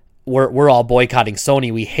 so we're all boycotting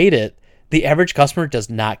Sony. We hate it. The average customer does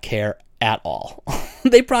not care at all.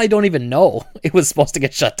 They probably don't even know it was supposed to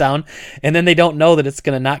get shut down, and then they don't know that it's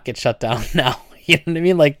going to not get shut down now. You know what I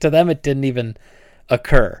mean? Like to them, it didn't even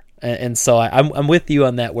occur. And so I'm with you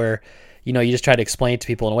on that, where you just try to explain it to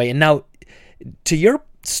people in a way. And now, to your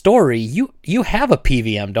story, you have a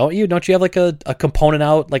PVM, don't you? Don't you have like a component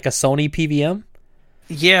out, like a Sony PVM?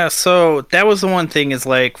 Yeah, so that was the one thing, is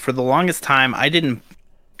like for the longest time I didn't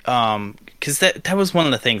because that was one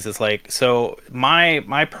of the things, is like, so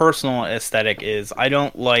my personal aesthetic is I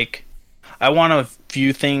want to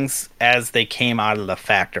view things as they came out of the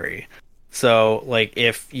factory. So like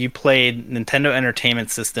if you played Nintendo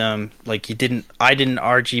Entertainment System, like I didn't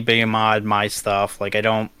RGB mod my stuff, like I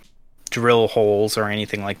don't drill holes or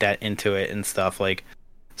anything like that into it and stuff. Like,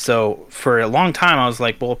 so for a long time I was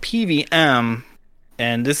like, well, PVM,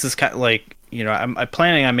 and this is kind of like, I'm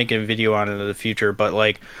planning on making a video on it in the future, but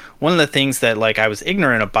like one of the things that like I was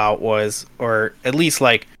ignorant about was, or at least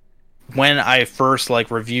like when I first like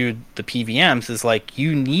reviewed the PVMs, is like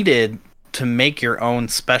you needed to make your own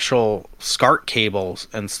special SCART cables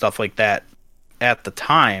and stuff like that at the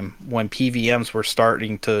time when PVMs were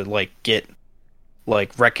starting to like get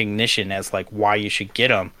like recognition as like why you should get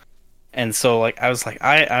them. And so like I was like,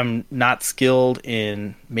 I'm not skilled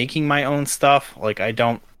in making my own stuff. Like I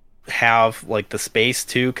don't have like the space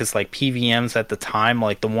too, because like PVMs at the time,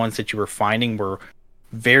 like the ones that you were finding were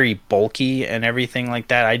very bulky and everything like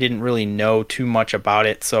that. I didn't really know too much about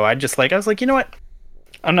it, so I was like, you know what,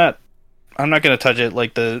 I'm not gonna touch it.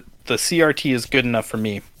 Like the CRT is good enough for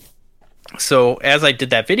me. So as I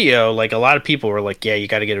did that video, like a lot of people were like, yeah, you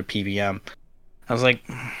got to get a PVM. I was like,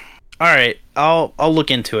 all right, I'll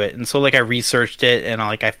look into it. And so like I researched it, and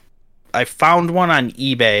I found one on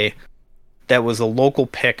eBay that was a local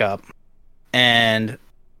pickup, and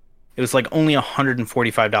it was like only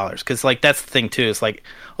 $145, because like that's the thing too, is like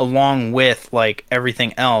along with like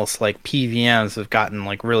everything else, like PVMs have gotten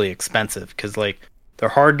like really expensive, because like they're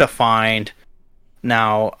hard to find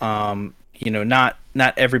now.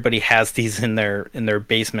 Not everybody has these in their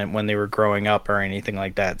basement when they were growing up or anything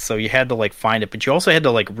like that, so you had to like find it, but you also had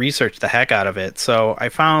to like research the heck out of it. So I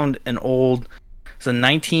found it's a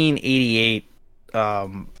 1988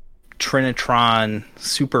 Trinitron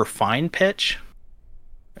super fine pitch.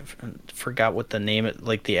 I forgot what the name,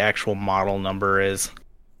 like the actual model number is,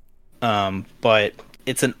 but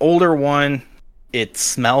it's an older one. It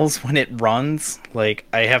smells when it runs. Like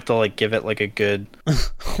I have to like give it like a good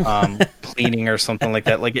cleaning or something like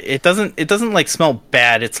that. Like it doesn't like smell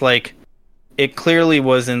bad. It's like it clearly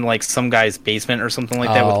was in like some guy's basement or something like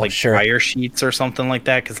that, with like dryer sheets or something like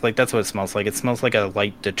that, because like that's what it smells like. It smells like a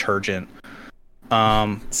light detergent.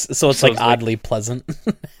 So it's like oddly pleasant.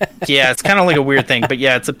 Yeah, it's kind of like a weird thing, but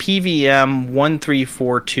yeah, it's a PVM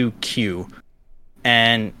 1342Q,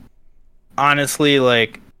 and honestly,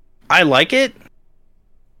 like I like it,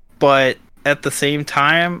 but at the same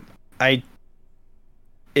time,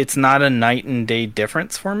 it's not a night and day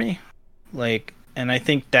difference for me. Like, and I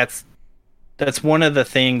think that's one of the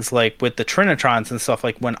things, like with the Trinitrons and stuff,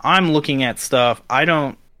 like when I'm looking at stuff, I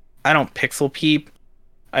don't pixel peep.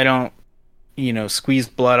 I don't, squeeze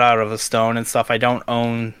blood out of a stone and stuff. I don't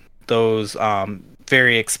own those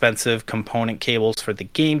very expensive component cables for the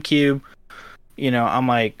GameCube.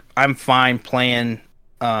 I'm fine playing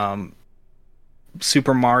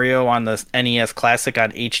Super Mario on the NES Classic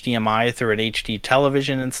on HDMI through an HD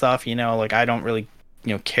television and stuff. Like I don't really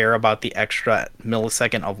care about the extra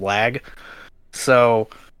millisecond of lag. So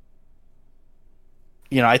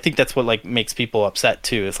I think that's what like makes people upset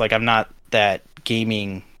too. It's like I'm not that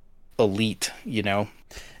gaming elite.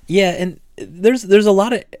 Yeah, and there's a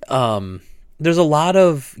lot of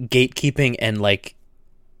gatekeeping and like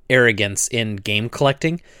arrogance in game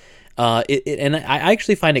collecting. And I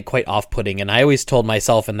actually find it quite off-putting, and I always told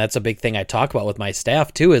myself, and that's a big thing I talk about with my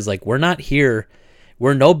staff too, is like we're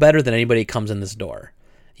no better than anybody who comes in this door.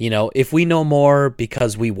 If we know more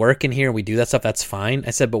because we work in here and we do that stuff, that's fine. I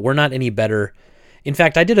said, but we're not any better. In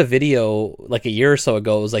fact, I did a video like a year or so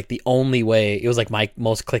ago. It was like the only way. It was like my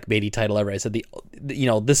most clickbaity title ever. I said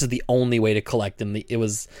this is the only way to collect, and it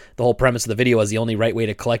was the whole premise of the video was the only right way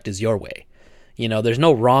to collect is your way. There's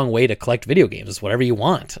no wrong way to collect video games. It's whatever you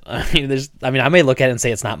want. I may look at it and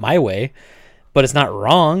say it's not my way, but it's not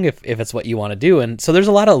wrong if it's what you want to do. And so there's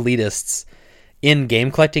a lot of elitists in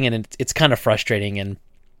game collecting, and it's kind of frustrating. And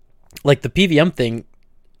like the PVM thing,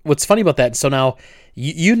 what's funny about that, so now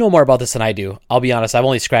you know more about this than I do. I'll be honest, I've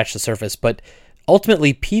only scratched the surface, but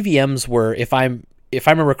ultimately PVMs were, if I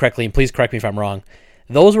remember correctly, and please correct me if I'm wrong,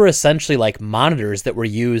 those were essentially like monitors that were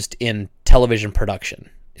used in television production.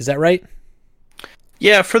 Is that right?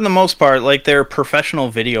 Yeah, for the most part, like they're professional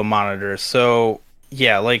video monitors. So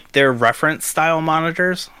yeah, like they're reference style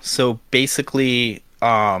monitors. So basically,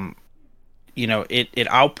 it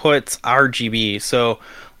outputs RGB. So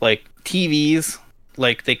like TVs,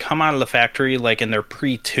 like they come out of the factory, like, and they're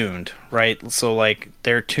pre-tuned, right? So like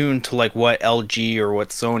they're tuned to like what LG or what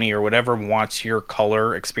Sony or whatever wants your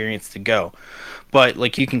color experience to go. But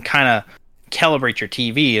like you can kind of calibrate your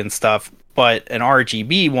TV and stuff. But an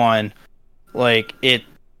RGB one, like it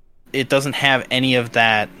doesn't have any of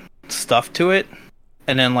that stuff to it.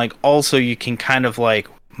 And then like also you can kind of like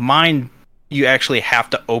mine, you actually have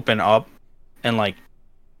to open up and like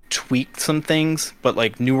tweak some things, but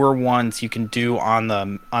like newer ones you can do on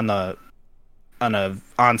a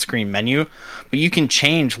on-screen menu. But you can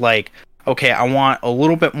change like, okay, I want a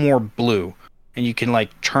little bit more blue, and you can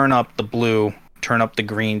like turn up the blue, turn up the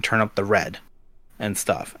green, turn up the red and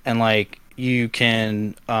stuff. And like you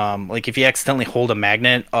can like if you accidentally hold a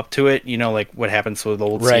magnet up to it, like what happens with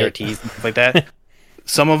old CRTs and stuff like that.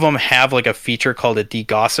 Some of them have like a feature called a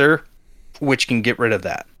degausser, which can get rid of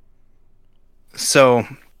that. So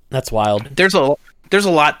that's wild. There's a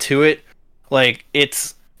lot to it. Like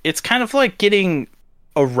it's kind of like getting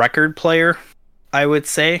a record player, I would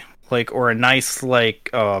say, like, or a nice like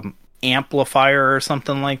amplifier or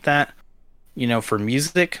something like that, for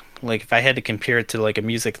music. like if I had to compare it to like a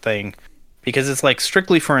music thing, because it's like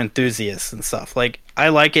strictly for enthusiasts and stuff. Like I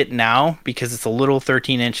like it now because it's a little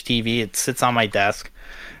 13-inch TV. It sits on my desk,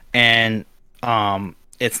 and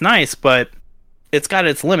it's nice, but it's got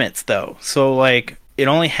its limits though. So like it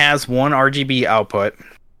only has one RGB output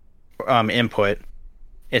input.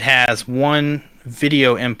 It has one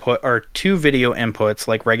video input or two video inputs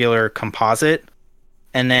like regular composite,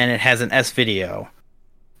 and then it has an S video.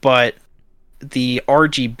 But the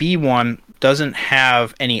RGB one doesn't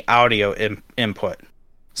have any audio input.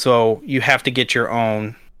 So you have to get your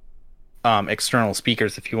own external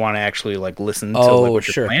speakers if you want to actually like listen to like,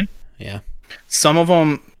 what you're playing. Yeah. Some of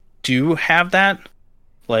them do have that.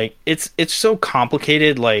 Like it's so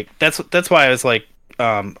complicated. Like that's why I was like,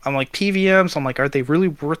 I'm like PVMs. I'm like, are they really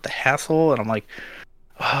worth the hassle? And I'm like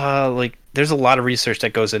there's a lot of research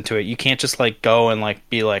that goes into it. You can't just like go and like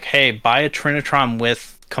be like, hey, buy a Trinitron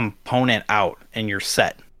with component out and you're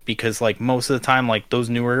set. Because like most of the time, like those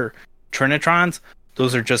newer Trinitrons,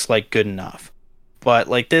 those are just like good enough. But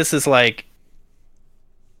like this is like,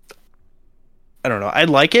 I don't know. I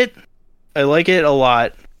like it a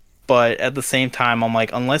lot, but at the same time, I'm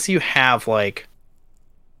like, unless you have like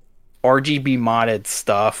RGB modded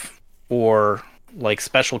stuff or like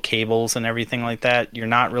special cables and everything like that, you're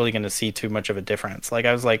not really going to see too much of a difference. Like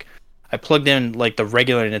I plugged in like the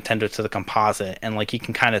regular Nintendo to the composite, and like you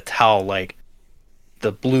can kind of tell like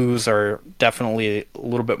the blues are definitely a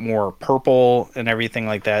little bit more purple and everything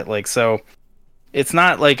like that. Like, so it's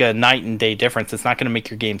not like a night and day difference. It's not going to make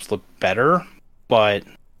your games look better, but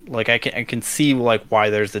like I can see like why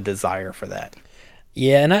there's a desire for that.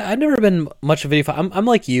 Yeah, and I've never been much of a video. I'm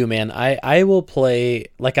like you, man. I will play,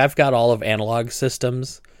 like I've got all of analog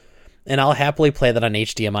systems, and I'll happily play that on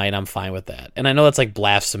HDMI, and I'm fine with that. And I know that's like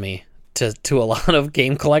blasphemy to a lot of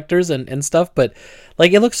game collectors and stuff, but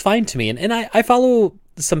like it looks fine to me. And I follow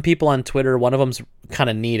some people on Twitter. One of them's kind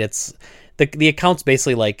of neat. It's the account's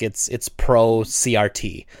basically like it's pro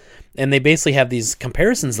CRT, and they basically have these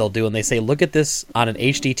comparisons they'll do, and they say, look at this on an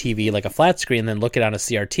HD TV, like a flat screen, then look at it on a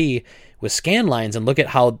CRT with scan lines, and look at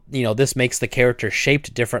how, you know, this makes the character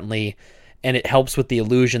shaped differently, and it helps with the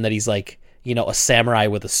illusion that he's like, you know, a samurai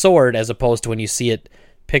with a sword, as opposed to when you see it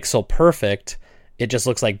pixel perfect, it just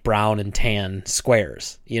looks like brown and tan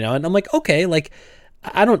squares, you know? And I'm like, okay, like,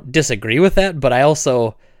 I don't disagree with that, but I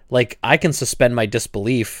also, like, I can suspend my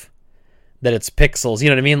disbelief that it's pixels, you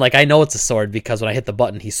know what I mean? Like, I know it's a sword because when I hit the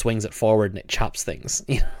button, he swings it forward and it chops things,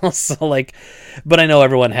 you know? So, like, but I know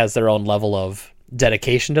everyone has their own level of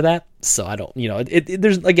dedication to that, so I don't, you know,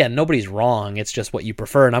 there's, again, nobody's wrong, it's just what you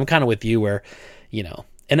prefer, and I'm kind of with you where, you know,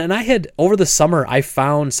 and I had, over the summer, I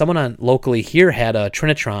found someone on locally here had a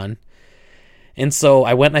Trinitron. And so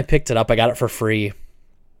I went and I picked it up. I got it for free.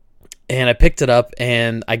 And I picked it up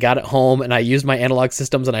and I got it home and I used my analog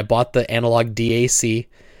systems and I bought the analog DAC,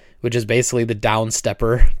 which is basically the down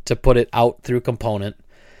stepper to put it out through component.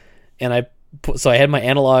 And so I had my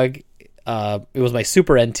analog, it was my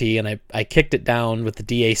Super NT, and I kicked it down with the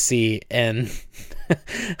DAC, and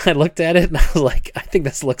I looked at it and I was like, I think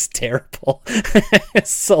this looks terrible.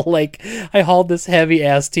 So like I hauled this heavy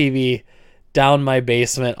ass TV down my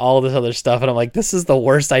basement, all this other stuff, and I'm like, this is the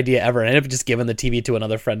worst idea ever. And I ended up just giving the TV to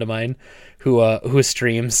another friend of mine who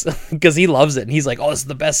streams because he loves it, and he's like, oh, this is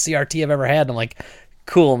the best CRT I've ever had. And I'm like,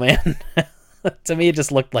 cool, man. To me, it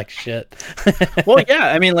just looked like shit. Well, yeah,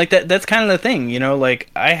 I mean, like that's kind of the thing, you know,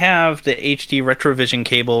 like I have the HD Retrovision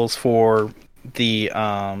cables for the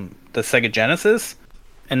Sega Genesis,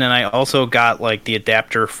 and then I also got like the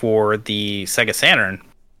adapter for the Sega Saturn,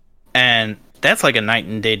 and that's like a night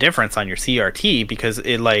and day difference on your CRT, because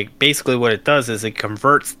it like basically what it does is it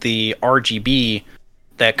converts the RGB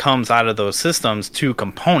that comes out of those systems to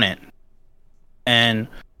component. And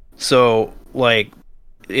so like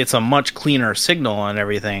it's a much cleaner signal and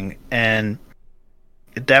everything, and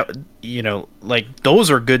that, you know, like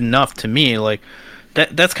those are good enough to me. Like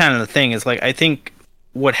that's kind of the thing, is like I think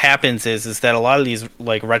what happens is that a lot of these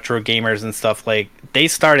like retro gamers and stuff, like they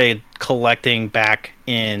started collecting back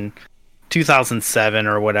in 2007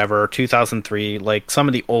 or whatever, 2003, like some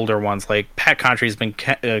of the older ones, like Pat Contry's been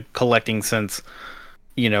collecting since,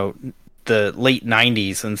 you know, the late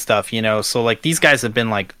 90s and stuff, you know, so like these guys have been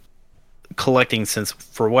like collecting since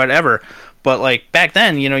for whatever. But like back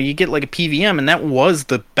then, you know, you get like a PVM, and that was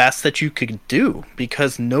the best that you could do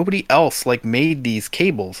because nobody else like made these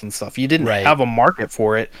cables and stuff. You didn't have a market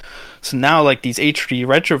for it. So now like these HD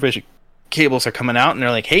Retrovision cables are coming out, and they're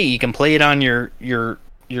like, hey, you can play it on your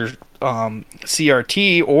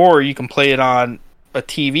CRT, or you can play it on a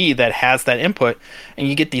TV that has that input. And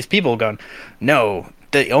you get these people going, no,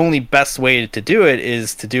 the only best way to do it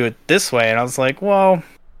is to do it this way. And I was like, well,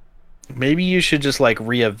 maybe you should just like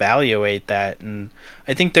reevaluate that. And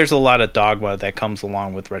I think there's a lot of dogma that comes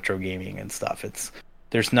along with retro gaming and stuff.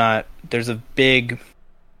 There's a big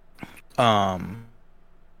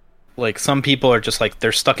like some people are just like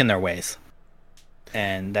they're stuck in their ways,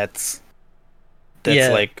 and that's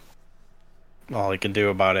like all I can do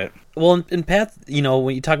about it. Well, and Pat,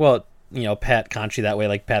 when you talk about Pat Contri that way,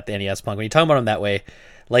 like Pat the NES Punk, when you talk about him that way,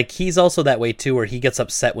 like he's also that way too, where he gets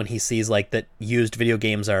upset when he sees like that used video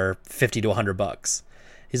games are $50 to $100.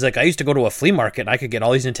 He's like, I used to go to a flea market and I could get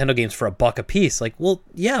all these Nintendo games for $1 a piece. Like, well,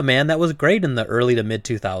 yeah, man, that was great in the early to mid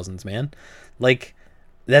 2000s, man. Like,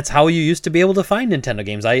 that's how you used to be able to find Nintendo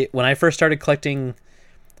games. When I first started collecting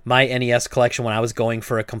my NES collection, when I was going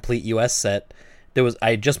for a complete US set,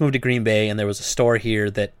 I just moved to Green Bay and there was a store here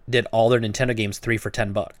that did all their Nintendo games 3 for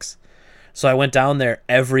 $10. So I went down there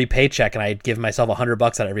every paycheck and I'd give myself $100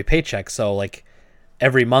 out of every paycheck. So like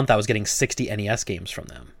every month I was getting 60 NES games from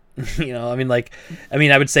them.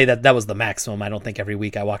 I would say that was the maximum. I don't think every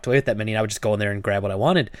week I walked away with that many. I would just go in there and grab what I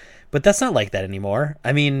wanted. But that's not like that anymore.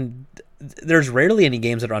 I mean, there's rarely any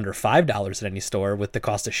games that are under $5 at any store, with the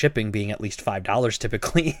cost of shipping being at least $5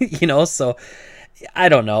 typically, so I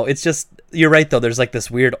don't know. It's just, you're right though. There's like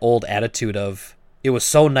this weird old attitude of, it was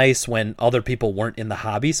so nice when other people weren't in the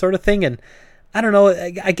hobby sort of thing. And I don't know,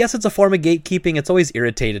 I guess it's a form of gatekeeping. It's always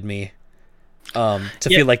irritated me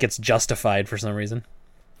feel like it's justified for some reason.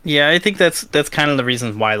 Yeah, I think that's kind of the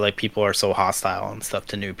reasons why like people are so hostile and stuff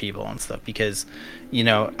to new people and stuff, because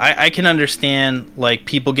I can understand like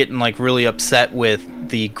people getting like really upset with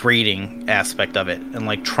the grading aspect of it and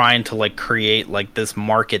like trying to like create like this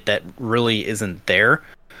market that really isn't there.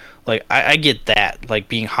 Like I get that, like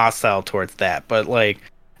being hostile towards that, but like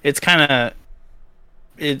it's kind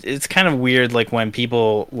of weird like when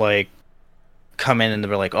people like come in and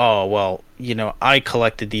they're like, oh well, I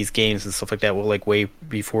collected these games and stuff like that, well, like way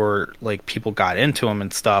before like people got into them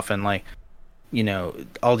and stuff, and like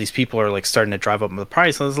all these people are like starting to drive up the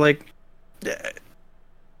price. I was like,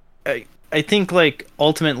 I think like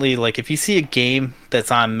ultimately, like if you see a game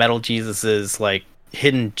that's on Metal Jesus's like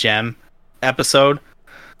hidden gem episode,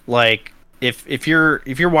 like if you're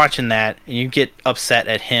watching that and you get upset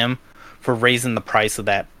at him for raising the price of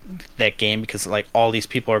that game because like all these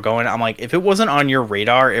people are going, I'm like, if it wasn't on your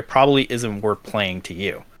radar, it probably isn't worth playing to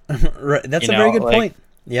you. Right, that's a very good point.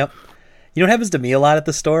 Yep. You know what happens to me a lot at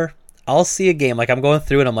the store? I'll see a game, like I'm going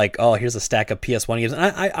through and I'm like, oh, here's a stack of PS1 games. And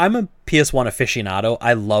I'm a PS1 aficionado.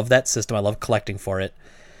 I love that system. I love collecting for it.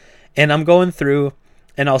 And I'm going through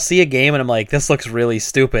and I'll see a game and I'm like, this looks really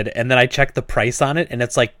stupid. And then I check the price on it and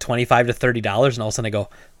it's like $25 to $30. And all of a sudden I go,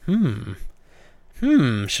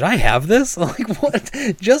 should I have this? Like, what?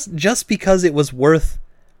 Just because it was worth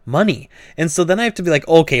money. And so then I have to be like,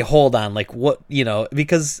 okay, hold on. Like, what,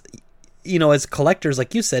 because, as collectors,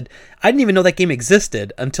 like you said, I didn't even know that game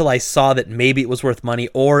existed until I saw that maybe it was worth money,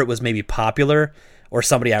 or it was maybe popular, or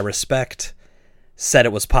somebody I respect said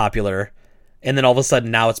it was popular. And then all of a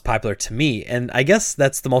sudden now it's popular to me. And I guess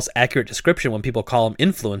that's the most accurate description when people call them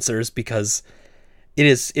influencers, because it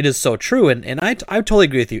is so true, and I totally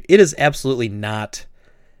agree with you. It is absolutely not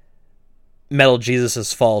Metal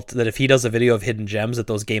Jesus's fault that if he does a video of hidden gems that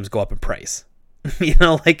those games go up in price.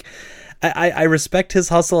 Like I respect his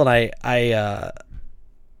hustle, and I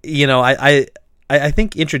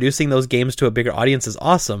think introducing those games to a bigger audience is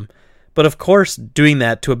awesome. But of course, doing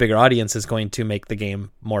that to a bigger audience is going to make the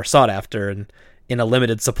game more sought after, and in a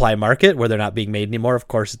limited supply market where they're not being made anymore, of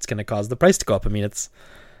course, it's going to cause the price to go up. I mean, it's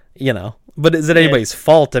but is it anybody's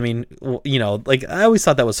fault? I mean, like I always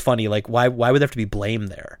thought that was funny. Like, why would there have to be blame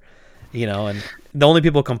there? And the only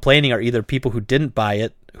people complaining are either people who didn't buy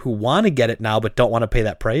it, who want to get it now but don't want to pay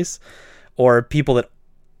that price, or people that,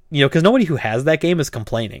 because nobody who has that game is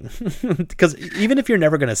complaining. Because even if you're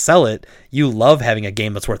never going to sell it, you love having a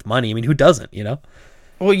game that's worth money. I mean, who doesn't?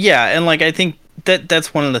 Well, yeah, and like I think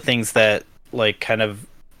that's one of the things that like kind of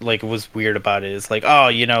like was weird about it is like, oh,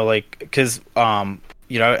 like because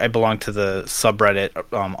I belong to the subreddit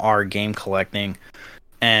R Game Collecting,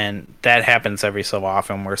 and that happens every so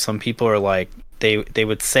often where some people are like they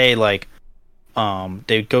would say like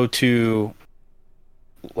they'd go to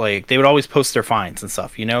like they would always post their finds and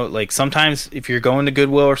stuff, like sometimes if you're going to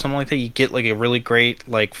Goodwill or something like that, you get like a really great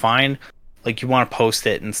like find, like you want to post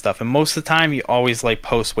it and stuff, and most of the time you always like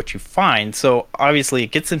post what you find, so obviously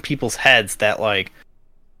it gets in people's heads that like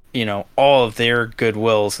all of their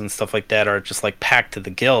Goodwills and stuff like that are just like packed to the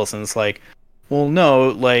gills, and it's like, well, no,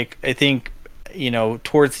 like I think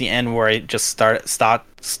towards the end where I just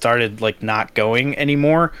started like not going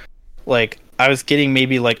anymore, like I was getting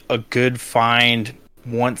maybe like a good find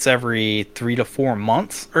once every 3 to 4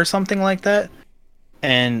 months or something like that,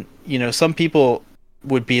 and some people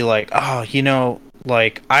would be like, oh,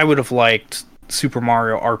 like I would have liked Super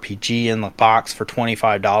Mario RPG in the box for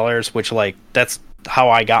 $25, which like that's how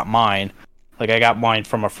I got mine. Like I got mine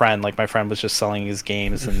from a friend. Like my friend was just selling his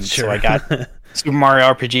games, and Sure. so I got Super Mario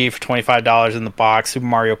RPG for $25 in the box, Super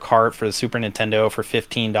Mario Kart for the Super Nintendo for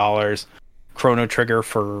 $15, Chrono Trigger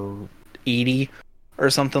for $80 or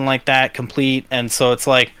something like that, complete. And so it's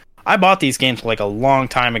like I bought these games like a long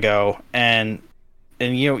time ago, and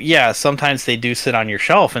yeah, sometimes they do sit on your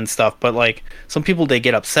shelf and stuff, but like some people, they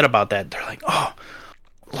get upset about that. They're like, oh,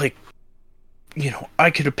 like, I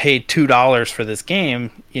could have paid $2 for this game,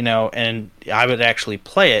 and I would actually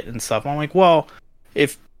play it and stuff. I'm like, well,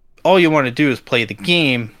 if all you want to do is play the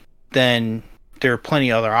game, then there are plenty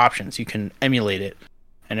of other options. You can emulate it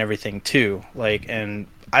and everything too. Like, and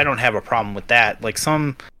I don't have a problem with that. Like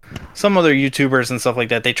some other YouTubers and stuff like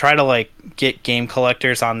that, they try to like get game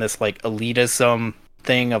collectors on this like elitism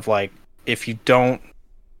thing of like, if you don't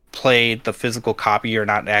play the physical copy, you're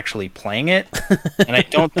not actually playing it. And I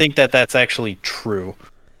don't think that that's actually true,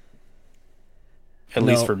 at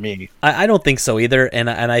least for me. I don't think so either, and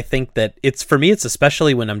I think that it's, for me, it's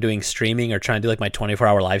especially when I'm doing streaming or trying to do like my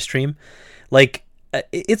 24-hour live stream, like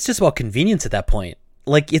it's just about convenience at that point.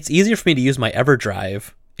 Like it's easier for me to use my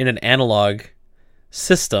EverDrive in an analog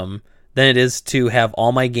system than it is to have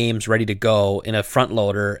all my games ready to go in a front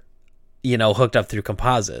loader, hooked up through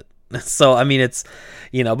Composite. So I mean, it's,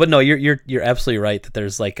 but no, you're absolutely right that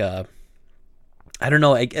there's like a, I don't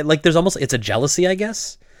know, like there's almost, it's a jealousy, I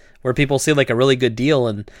guess, where people see like a really good deal,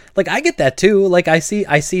 and like I get that too. Like I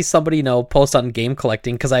see somebody post on game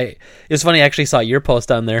collecting, because it was funny, I actually saw your post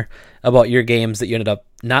on there about your games that you ended up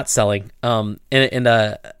not selling. So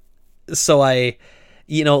I,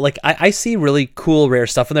 like I see really cool rare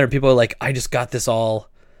stuff in there, and people are like, I just got this all,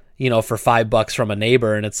 for $5 from a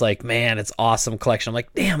neighbor, and it's like, man, it's awesome collection. I'm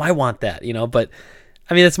like, damn, I want that, but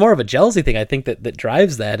I mean, it's more of a jealousy thing, I think, that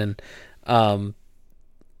drives that.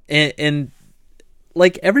 And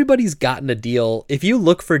like everybody's gotten a deal. If you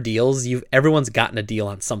look for deals, everyone's gotten a deal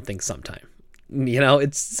on something sometime.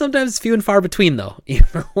 It's sometimes few and far between though.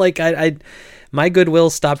 Like my Goodwill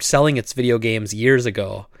stopped selling its video games years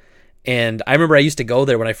ago. And I remember I used to go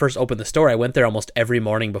there when I first opened the store. I went there almost every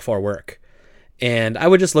morning before work. And I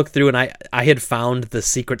would just look through, and I had found the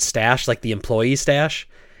secret stash, like the employee stash,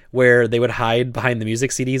 where they would hide behind the music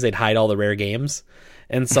CDs. They'd hide all the rare games.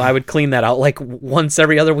 And so I would clean that out like once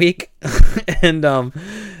every other week. And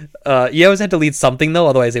you always had to leave something though,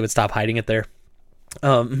 otherwise they would stop hiding it there.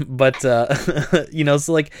 So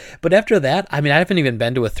like, but after that, I mean, I haven't even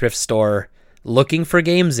been to a thrift store looking for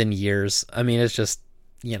games in years. I mean, it's just,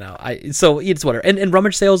 so it's whatever. And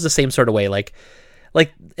rummage sale is the same sort of way. And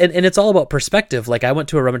it's all about perspective. Like I went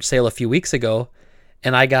to a rummage sale a few weeks ago,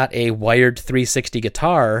 and I got a wired 360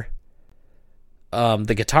 guitar,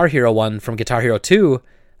 the Guitar Hero one from Guitar Hero 2.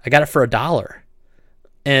 I got it for $1,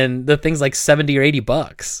 and the thing's like $70 or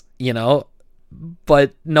 $80,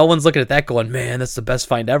 but no one's looking at that going, man, that's the best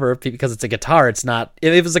find ever, because it's a guitar. It's not,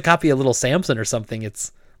 if it was a copy of Little Samson or something,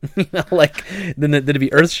 it's, like, then it'd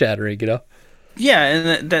be earth shattering, Yeah,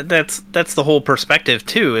 and that's the whole perspective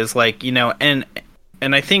too, is like,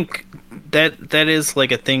 and I think that is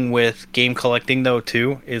like a thing with game collecting though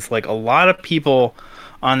too, is like a lot of people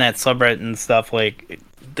on that subreddit and stuff, like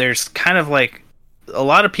there's kind of like a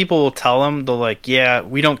lot of people will tell them, they're like, yeah,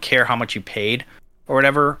 we don't care how much you paid or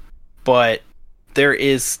whatever, but there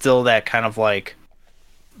is still that kind of like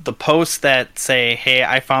the posts that say, hey,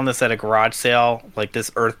 I found this at a garage sale, like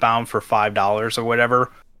this Earthbound for $5 or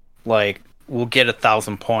whatever, like we'll get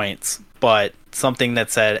 1,000 points. But something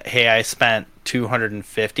that said, hey, I spent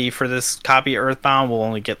 $250 for this copy of Earthbound, will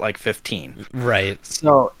only get like 15. Right.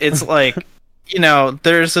 So it's like,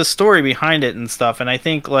 there's a story behind it and stuff. And I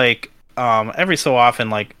think like every so often,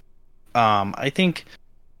 like I think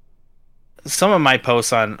some of my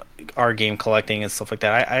posts on our game collecting and stuff like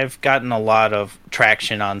that, I've gotten a lot of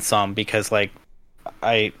traction on some, because like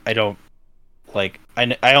I don't like,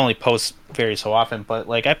 I only post very so often, but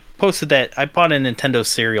like I posted that I bought a Nintendo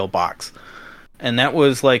cereal box, and that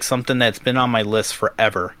was like something that's been on my list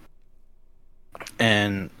forever.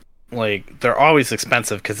 And like they're always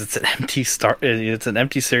expensive because it's an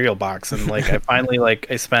empty cereal box, and like I finally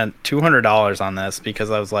I spent $200 on this because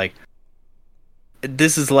I was like,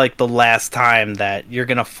 this is like the last time that you're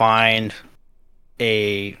gonna find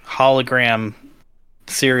a hologram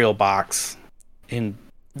cereal box in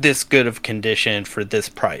this good of condition for this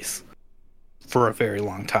price for a very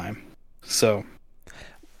long time. So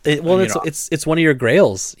it's one of your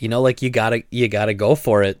grails, like you gotta go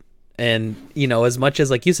for it. And, as much as,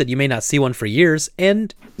 like you said, you may not see one for years,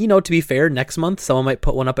 and, to be fair, next month someone might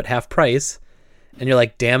put one up at half price, and you're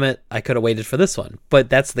like, damn it, I could have waited for this one. But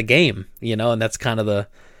that's the game, and that's kind of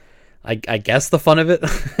I guess the fun of it.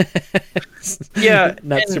 Yeah.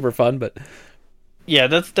 Not super fun, but... Yeah,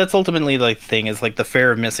 that's ultimately like the thing, is like the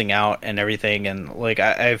fear of missing out and everything. And like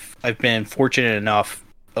I've been fortunate enough,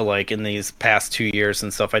 like in these past 2 years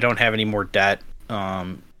and stuff, I don't have any more debt.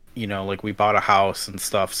 Like we bought a house and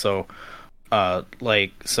stuff, so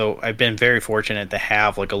so I've been very fortunate to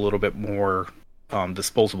have like a little bit more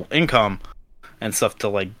disposable income and stuff to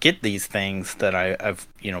like get these things that I've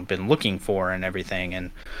been looking for and everything.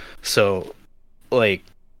 And so like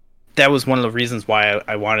that was one of the reasons why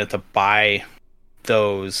I wanted to buy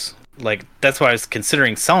those. Like that's why I was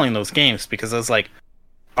considering selling those games, because I was like,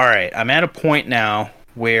 all right, I'm at a point now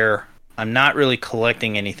where I'm not really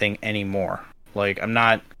collecting anything anymore. Like I'm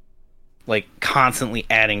not like constantly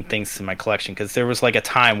adding things to my collection, because there was like a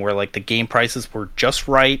time where like the game prices were just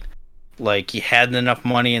right, like you had enough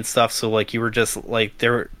money and stuff, so like you were just like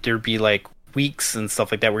there'd be like weeks and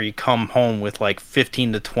stuff like that where you come home with like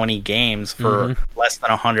 15 to 20 games for less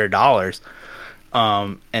than $100.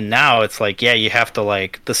 And now it's like, yeah, you have to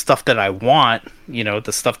like the stuff that I want,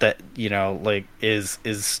 the stuff that, like is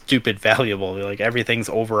stupid valuable. Like everything's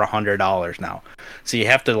over $100 now. So you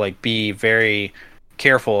have to like be very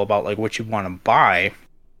careful about like what you want to buy.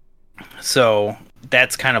 So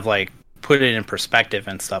that's kind of like put it in perspective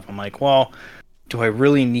and stuff. I'm like, well, do I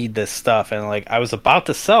really need this stuff? And like I was about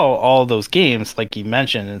to sell all those games like you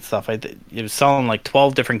mentioned and stuff. It was selling like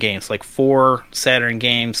 12 different games, like 4 Saturn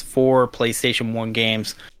games, 4 PlayStation 1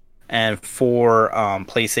 games, and 4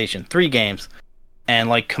 PlayStation 3 games. And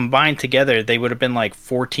like combined together, they would have been like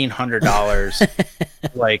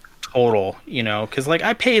 $1,400 like total, because like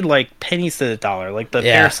I paid like pennies to the dollar. Like the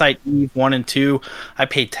Parasite Eve 1 and 2, I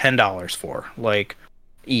paid $10 for, like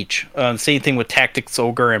each. Same thing with Tactics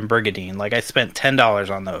Ogre and Brigadine. Like I spent $10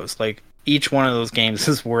 on those. Like each one of those games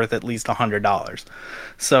is worth at least $100.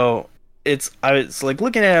 So I was like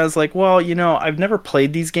looking at it, I was like, well, I've never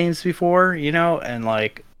played these games before, and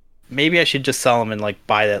like maybe I should just sell them and like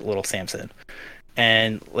buy that little Samson.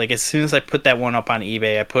 And like as soon as I put that one up on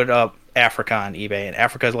eBay, I put up Africa on eBay, and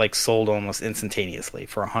Africa like sold almost instantaneously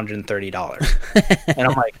for $130. And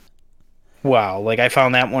I'm like, wow, like I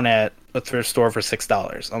found that one at a thrift store for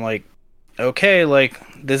 $6. I'm like, okay, like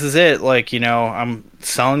this is it. Like, I'm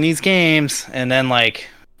selling these games. And then like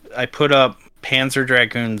I put up Panzer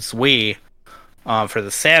Dragoon Zwei for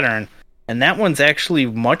the Saturn, and that one's actually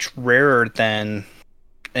much rarer than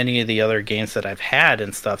any of the other games that I've had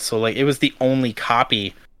and stuff. So like it was the only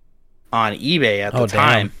copy on eBay at the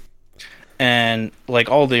time. And like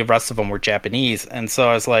all the rest of them were Japanese. And so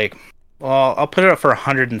I was like, well, I'll put it up for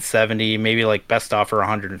 170, maybe like best offer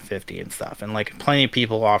 150 and stuff. And like plenty of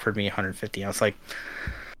people offered me 150. I was like,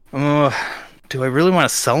 do I really want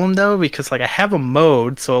to sell them though? Because like I have a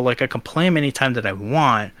mode, so like I can play them anytime that I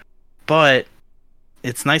want, but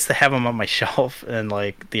it's nice to have them on my shelf and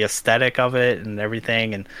like the aesthetic of it and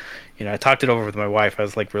everything. And I talked it over with my wife. I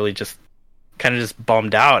was like really just kind of just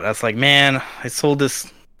bummed out. I was like, man, I sold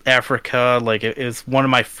this Africa. Like it was one of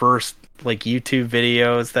my first like YouTube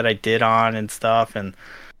videos that I did on and stuff, and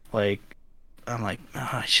like I'm like,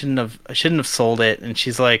 I shouldn't have sold it. And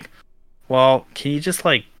she's like, well, can you just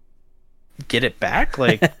like get it back?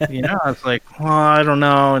 Like, I was like, well, I don't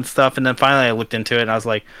know and stuff. And then finally I looked into it and I was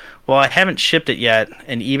like, well, I haven't shipped it yet,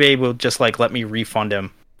 and eBay will just like let me refund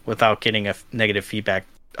him without getting a negative feedback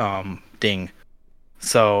ding.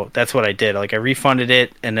 So that's what I did. Like I refunded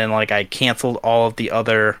it, and then like I canceled all of the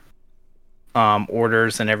other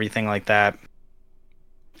orders and everything like that.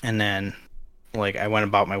 And then like I went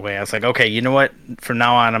about my way. I was like, okay, you know what? From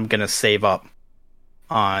now on, I'm gonna save up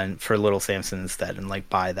for Little Samson instead and like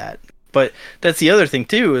buy that. But that's the other thing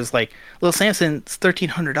too, is like Little Samson's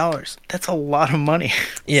 $1,300. That's a lot of money.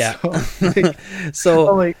 Yeah.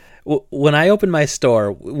 So when I opened my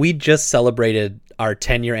store, we just celebrated our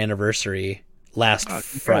 10-year anniversary last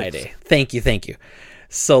Friday. Thank you.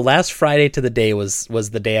 So last Friday to the day was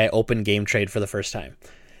the day I opened Game Trade for the first time.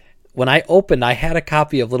 When I opened, I had a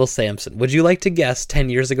copy of Little Samson. Would you like to guess 10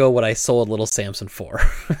 years ago what I sold Little Samson for?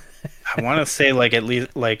 I want to say like at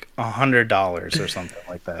least like $100 or something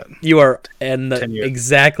like that. You are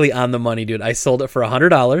exactly on the money, dude. I sold it for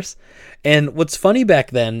 $100. And what's funny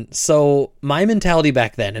back then, so my mentality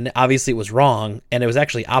back then, and obviously it was wrong, and it was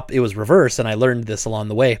actually it was reverse, and I learned this along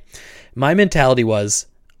the way. My mentality was,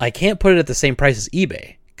 I can't put it at the same price as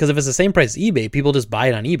eBay, because if it's the same price as eBay, people just buy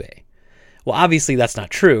it on eBay. Well, obviously that's not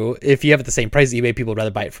true. If you have it the same price as eBay, people would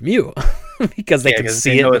rather buy it from you. because they can 'cause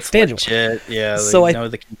see they it. know It's tangible. legit. Yeah, So they know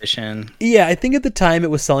the condition. Yeah, I think at the time it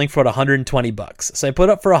was selling for about $120. So I put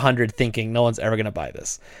up for 100 thinking no one's ever going to buy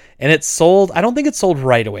this. And it sold, I don't think it sold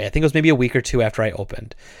right away. I think it was maybe a week or two after I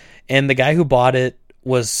opened. And the guy who bought it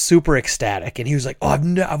was super ecstatic. And he was like, oh,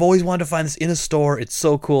 I've always wanted to find this in a store. It's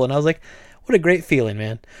so cool. And I was like, what a great feeling,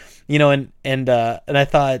 man. You know, and I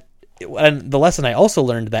thought, and the lesson I also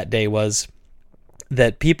learned that day was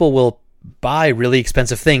that people will buy really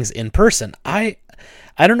expensive things in person. I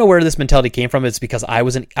don't know where this mentality came from. It's because I've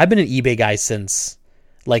been an eBay guy since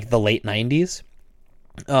like the late 90s.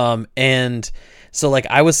 And so like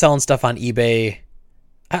I was selling stuff on eBay,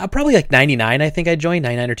 probably like 99, I think I joined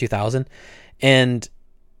 99 or 2000. And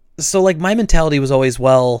so like my mentality was always,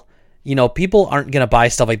 well, you know, people aren't going to buy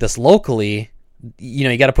stuff like this locally. You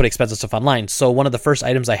know, you got to put expensive stuff online. So one of the first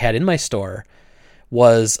items I had in my store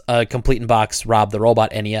was a complete in box Rob the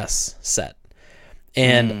Robot NES set.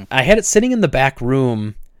 And I had it sitting in the back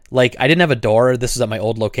room. Like I didn't have a door. This was at my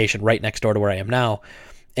old location right next door to where I am now.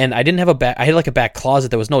 And I didn't have I had like a back closet.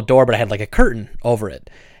 There was no door, but I had like a curtain over it.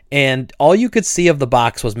 And all you could see of the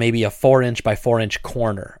box was maybe a 4-inch by 4-inch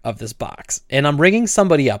corner of this box. And I'm ringing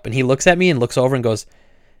somebody up and he looks at me and looks over and goes,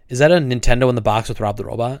 is that a Nintendo in the box with Rob the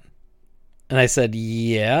Robot? And I said,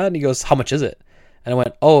 yeah. And he goes, how much is it? And I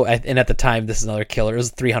went, oh, and at the time, this is another killer. It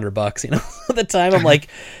was $300, you know, at the time I'm like,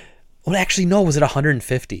 well, actually, no, was it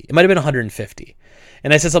 150? It might've been 150.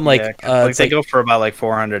 And I said something like they go for about like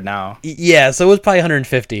 400 now. Yeah. So it was probably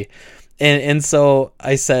 150. And so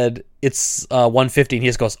I said, it's 150. And he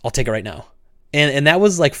just goes, I'll take it right now. And that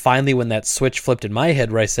was like finally when that switch flipped in my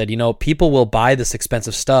head where I said, you know, people will buy this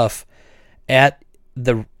expensive stuff at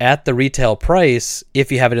the retail price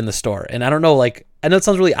if you have it in the store. And I don't know, like, I know it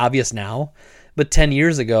sounds really obvious now, but 10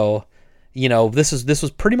 years ago, you know, this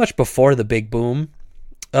was pretty much before the big boom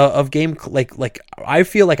of game. Like I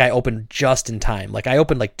feel like I opened just in time. Like I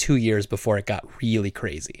opened like 2 years before it got really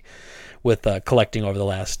crazy with collecting over the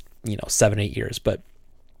last, you know, 7-8 years. But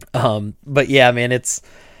yeah, man, it's,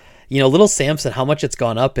 you know, Little Samson, how much it's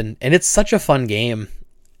gone up, and it's such a fun game,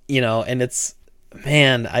 you know, and it's,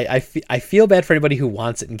 man, I feel bad for anybody who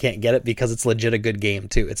wants it and can't get it because it's legit a good game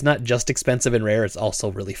too. It's not just expensive and rare, it's also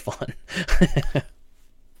really fun.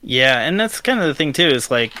 Yeah, and that's kind of the thing too, is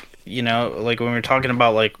like, you know, like when we're talking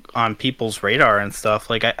about like on people's radar and stuff,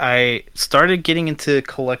 like I started getting into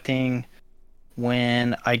collecting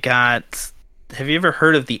when I got, have you ever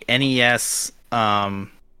heard of the NES?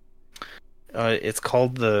 It's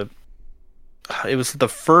called it was the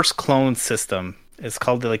first clone system. It's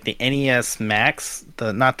called the NES Max,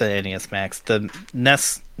 not the NES Max, the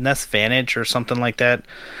NES Vantage or something like that.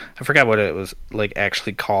 I forgot what it was like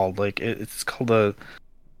actually called. Like it's called the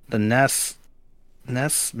NES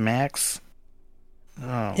Max.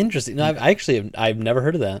 Oh, interesting. No, I've never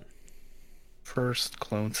heard of that. First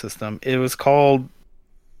clone system. It was called.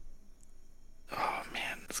 Oh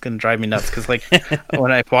man, it's gonna drive me nuts because like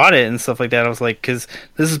when I bought it and stuff like that, I was like, because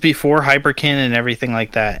this is before Hyperkin and everything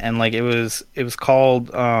like that, and like it was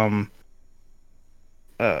called I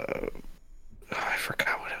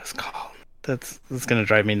forgot what it was called. That's gonna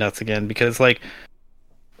drive me nuts again because like,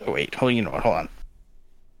 oh, wait, hold on.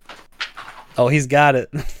 Oh, he's got it.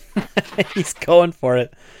 He's going for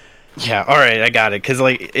it. Yeah, all right, I got it. Because,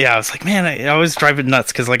 like, yeah, I was like, man, I always drive it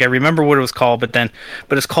nuts. Because, like, I remember what it was called, but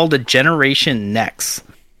it's called a Generation Nex.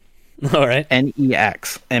 All right.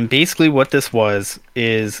 NEX. And basically what this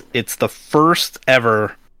is it's the first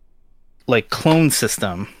ever, like, clone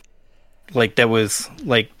system. Like, that was,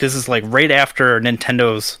 like, this is, like, right after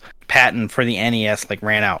Nintendo's patent for the NES, like,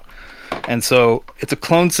 ran out. And so, it's a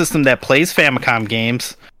clone system that plays Famicom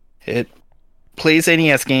games. It plays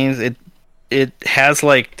NES games. It has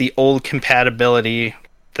like the old compatibility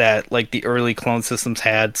that like the early clone systems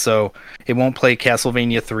had, so it won't play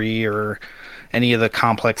Castlevania 3 or any of the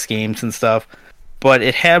complex games and stuff. But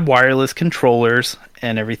it had wireless controllers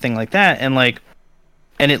and everything like that, and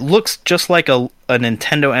it looks just like a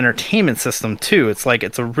Nintendo Entertainment System too. It's like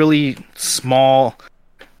it's a really small,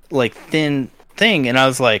 like thin thing, and I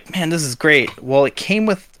was like, man, this is great. Well, it came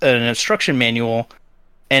with an instruction manual.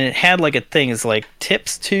 And it had like a thing is like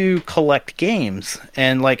tips to collect games,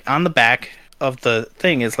 and like on the back of the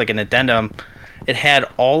thing is like an addendum. It had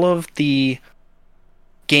all of the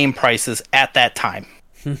game prices at that time,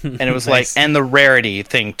 and it was nice. like, and the rarity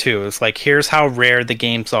thing too. It's like, here's how rare the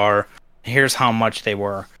games are, here's how much they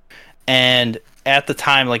were, and at the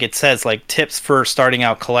time, like it says like tips for starting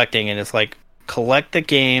out collecting, and it's like collect the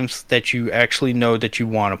games that you actually know that you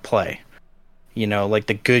want to play. You know, like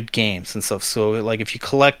the good games and stuff. So, like, if you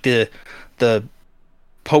collect the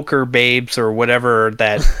Poker Babes or whatever,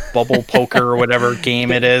 that Bubble Poker or whatever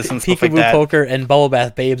game it is, and stuff like Peekaboo that. Poker and Bubble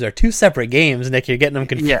Bath Babes are two separate games, Nick. You're getting them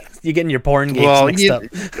confused. Yeah. You're getting your porn games mixed up.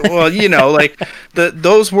 Well, like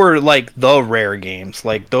those were like the rare games.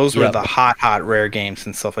 Like those were the hot rare games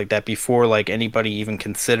and stuff like that before like anybody even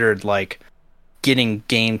considered like getting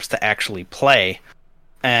games to actually play.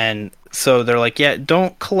 And so they're like, yeah,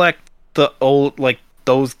 don't collect the old like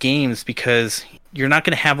those games because you're not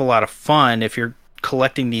going to have a lot of fun if you're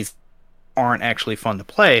collecting these aren't actually fun to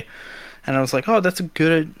play. And I was like, oh, that's a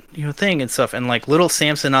good thing and stuff. And like Little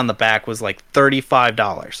Samson on the back was like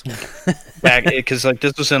 $35 back, because like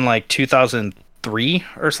this was in like 2003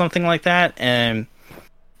 or something like that. And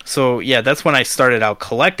so yeah, that's when I started out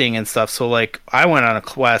collecting and stuff. So like I went on a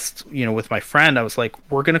quest with my friend. I was like,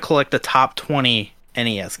 we're gonna collect the top 20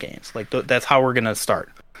 NES games. Like that's how we're gonna start.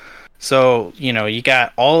 So you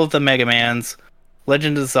got all of the Mega Mans,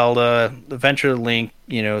 Legend of Zelda, Adventure Link,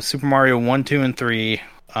 Super Mario 1, 2, and 3,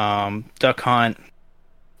 Duck Hunt,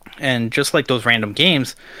 and just like those random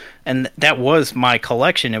games. And that was my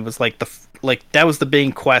collection. It was like that was the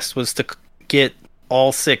big quest, was to get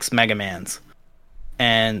all 6 Mega Mans.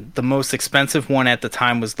 And the most expensive one at the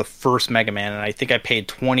time was the first Mega Man, and I think I paid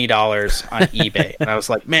 $20 on eBay. And I was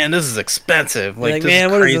like, man, this is expensive. Like, man,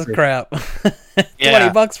 what is this crap?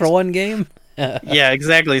 $20 for one game? Yeah,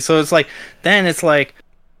 exactly. So it's like, then it's like,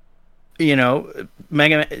 Mega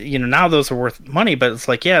Man, now those are worth money, but it's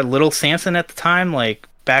like, yeah, Little Samson at the time, like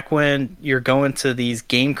back when you're going to these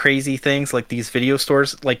game crazy things, like these video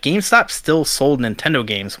stores, like GameStop still sold Nintendo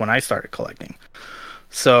games when I started collecting.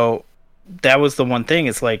 So that was the one thing.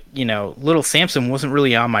 It's like, Little Samson wasn't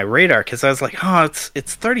really on my radar because I was like, oh, it's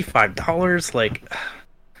 $35. Like,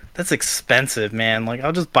 that's expensive, man. Like,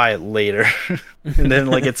 I'll just buy it later. And then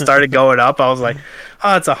like it started going up. I was like,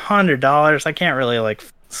 oh, it's $100. I can't really like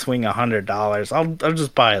swing $100. I'll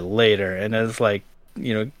just buy it later. And it's like,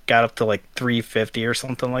 got up to like $350 or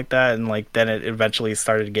something like that. And like then it eventually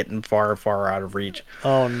started getting far out of reach.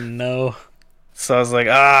 Oh no. So I was like,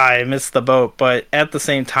 I missed the boat. But at the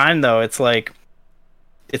same time, though, it's like,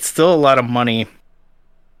 it's still a lot of money.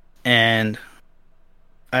 And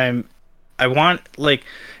I want, like,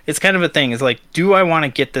 it's kind of a thing. It's like, do I want to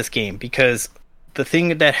get this game? Because the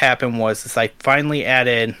thing that happened was I finally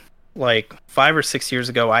added, like, 5 or 6 years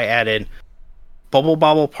ago, I added Bubble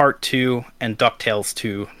Bobble Part 2 and DuckTales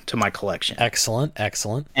 2 to my collection. Excellent.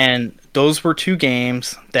 And those were 2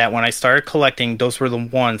 games that when I started collecting, those were the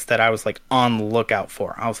ones that I was like on the lookout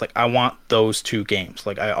for. I was like, I want those 2 games.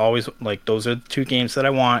 Like I always like, those are the 2 games that I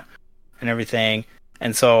want and everything.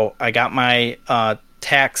 And so I got my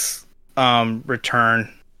tax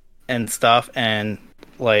return and stuff, and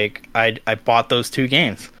like I bought those 2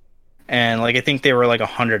 games. And like I think they were like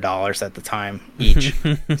 $100 at the time each.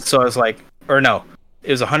 So I was like, or no,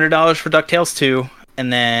 it was $100 for DuckTales 2,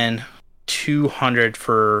 and then $200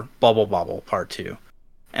 for Bubble Bobble Part 2.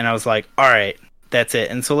 And I was like, all right, that's it.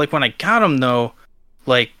 And so like when I got them though,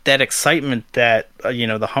 like that excitement that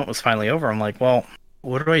the hunt was finally over, I'm like, well,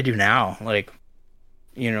 what do I do now? Like,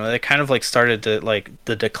 it kind of like started to like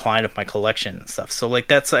the decline of my collection and stuff. So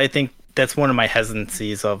like I think that's one of my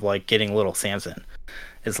hesitancies of like getting Little Samson,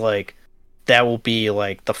 is like that will be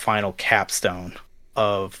like the final capstone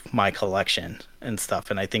of my collection and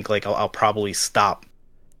stuff. And I think like I'll probably stop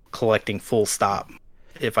collecting full stop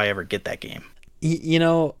if I ever get that game.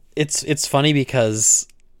 It's funny because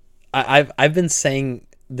I've been saying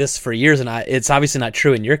this for years, and it's obviously not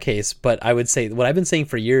true in your case, but I would say what I've been saying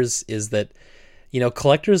for years is that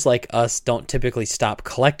collectors like us don't typically stop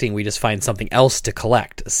collecting. We just find something else to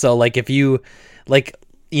collect. So like if you like,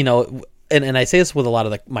 and I say this with a lot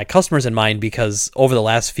of my customers in mind, because over the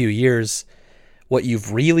last few years, what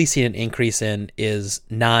you've really seen an increase in is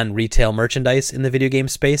non-retail merchandise in the video game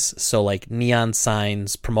space. So like neon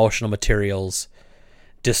signs, promotional materials,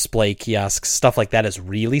 display kiosks, stuff like that has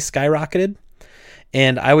really skyrocketed.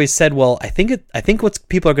 And I always said, well, I think what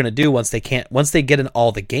people are going to do once they get in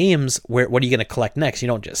all the games, what are you going to collect next? You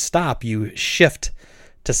don't just stop, you shift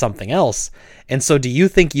to something else. And so do you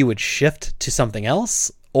think you would shift to something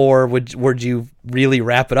else, or would you really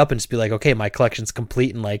wrap it up and just be like, okay, my collection's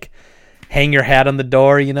complete, and like hang your hat on the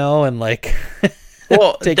door, and like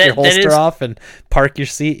take your holster off and park your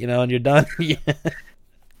seat, and you're done?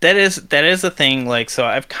 That is the thing. Like, so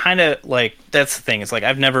I've kind of like, that's the thing. It's like,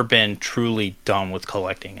 I've never been truly done with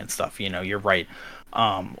collecting and stuff. You're right.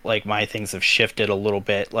 Like my things have shifted a little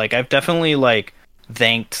bit. Like I've definitely like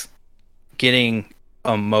thanked getting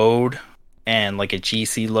a mode and like a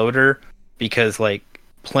GC loader, because like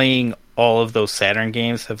playing all of those Saturn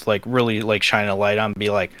games have like really like shine a light on, and be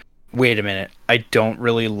like, wait a minute, I don't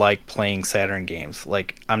really like playing Saturn games.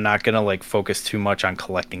 Like, I'm not gonna like focus too much on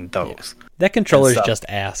collecting those. That controller is just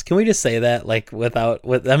ass. Can we just say that? Like,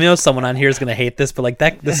 I know someone on here is gonna hate this, but like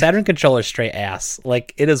the Saturn controller is straight ass.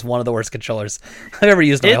 Like, it is one of the worst controllers I've ever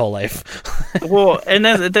used in my whole life. Well, and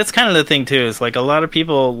that's kind of the thing too. Is like a lot of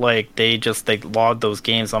people like they log those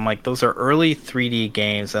games. I'm like, those are early 3D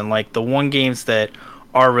games, and like the one games that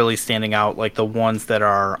are really standing out, like the ones that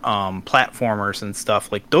are platformers and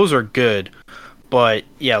stuff, like those are good. But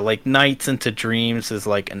yeah, like Nights into Dreams is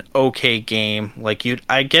like an okay game. Like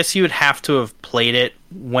I guess you'd have to have played it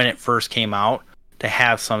when it first came out to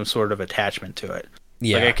have some sort of attachment to it.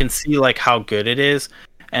 Yeah, like I can see like how good it is,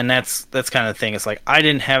 and that's kind of the thing. It's like I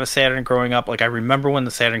didn't have a Saturn growing up. Like I remember when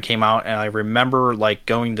the Saturn came out, and I remember like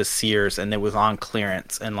going to Sears and it was on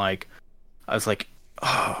clearance, and like I was like,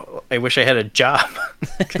 oh, I wish I had a job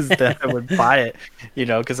because then I would buy it,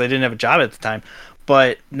 because I didn't have a job at the time.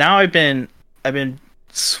 But now I've been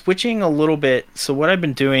switching a little bit. So what I've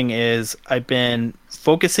been doing is I've been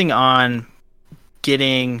focusing on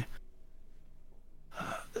getting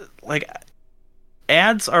like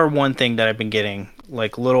ads are one thing that I've been getting,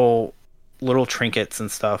 like little trinkets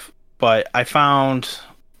and stuff. But I found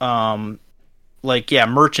merchandise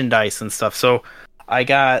and stuff. So I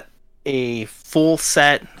got a full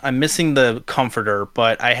set. I'm missing the comforter,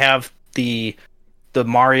 but I have the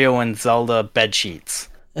Mario and Zelda bed sheets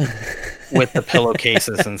with the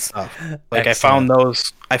pillowcases and stuff. Like excellent.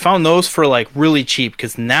 I found those for like really cheap,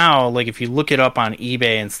 because now like if you look it up on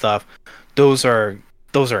eBay and stuff, those are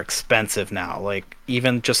expensive now. Like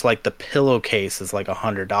even just like the pillowcase is like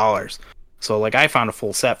 $100. So like I found a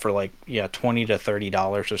full set for like $20 to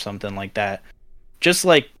 $30 or something like that. Just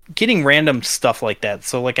like getting random stuff like that.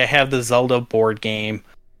 So like I have the Zelda board game.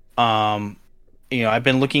 I've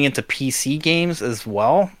been looking into PC games as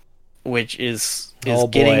well, which is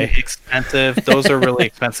getting expensive. Those are really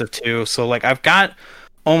expensive too. So like I've got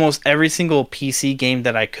almost every single PC game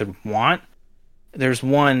that I could want. There's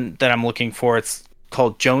one that I'm looking for. It's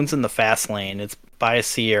called Jones in the Fast Lane. It's by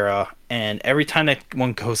Sierra, and every time that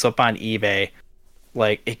one goes up on eBay,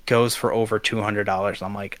 like it goes for over $200.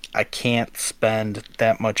 I'm like, I can't spend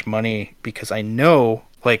that much money, because I know,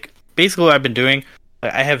 like, basically what I've been doing,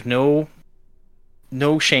 like, I have no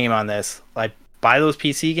shame on this. I buy those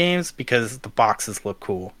PC games because the boxes look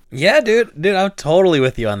cool. Yeah, dude, I'm totally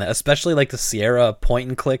with you on that. Especially like the Sierra point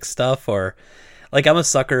and click stuff, or like I'm a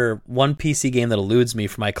sucker. One PC game that eludes me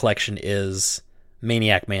from my collection is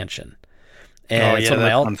Maniac Mansion. And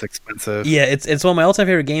sounds expensive. Yeah, it's one of my all-time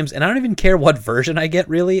favorite games, and I don't even care what version I get,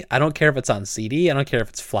 really. I don't care if it's on CD, I don't care if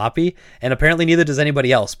it's floppy, and apparently neither does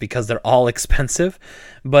anybody else, because they're all expensive.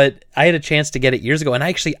 But I had a chance to get it years ago, and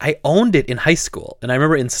I owned it in high school, and I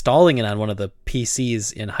remember installing it on one of the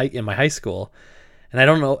PCs in my high school, and I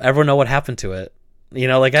don't ever know what happened to it. Maybe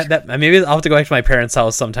I'll have to go back to my parents'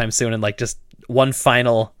 house sometime soon and like just one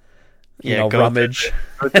final, rummage.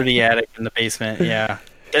 Go through the attic in the basement, yeah.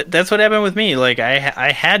 That's what happened with me. Like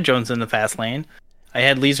I had Jones in the Fast Lane. I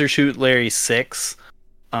had Leisure Suit Larry 6.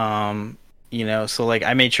 So like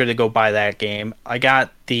I made sure to go buy that game. I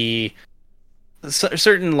got the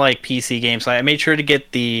certain like PC games. So I made sure to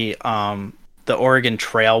get the Oregon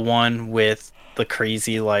Trail one with the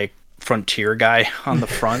crazy like frontier guy on the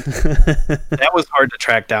front. That was hard to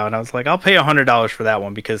track down. I was like, I'll pay $100 for that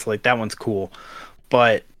one, because like that one's cool.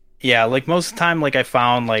 But yeah, like most of the time, like I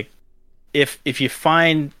found like if you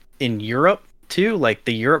find in Europe too, like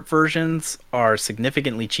the Europe versions are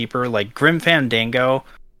significantly cheaper. Like Grim Fandango,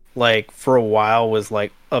 like for a while was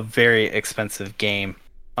like a very expensive game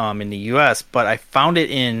in the US, but I found it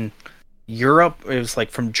in Europe. It was like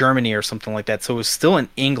from Germany or something like that. So it was still in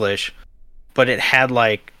English, but it had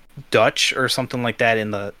like Dutch or something like that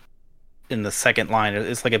in the second line.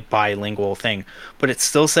 It's like a bilingual thing, but it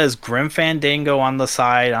still says Grim Fandango on the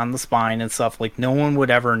side, on the spine and stuff. Like no one would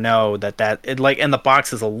ever know that it like, and the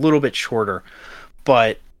box is a little bit shorter,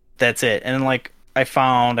 but that's it. And then like I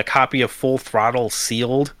found a copy of Full Throttle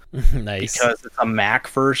sealed. Nice. Because it's a Mac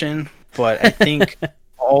version, but I think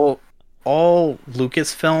all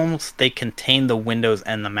Lucasfilms, they contain the Windows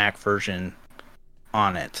and the Mac version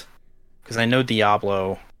on it. Because I know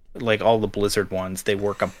Diablo, like all the Blizzard ones, they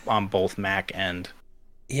work on both Mac and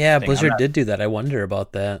Blizzard did do that. I wonder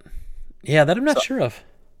about that. Yeah, that I'm not sure of.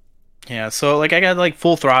 Yeah, so like I got like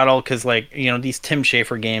Full Throttle because like these Tim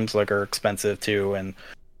Schafer games like are expensive too, and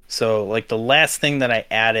so like the last thing that I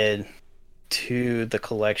added to the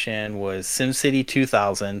collection was SimCity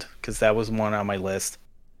 2000, because that was one on my list,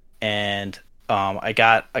 and I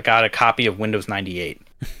got a copy of Windows 98.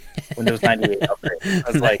 Windows 98 upgrade. I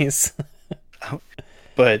was nice.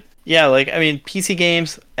 But Yeah, like I mean PC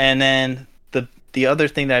games, and then the other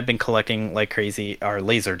thing that I've been collecting like crazy are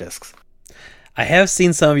laser discs. I have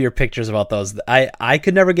seen some of your pictures about those. I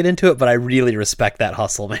could never get into it, but I really respect that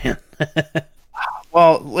hustle, man.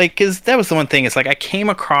 Well, like, cause that was the one thing. It's like I came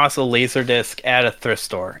across a laser disc at a thrift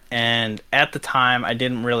store, and at the time, I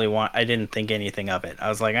didn't think anything of it. I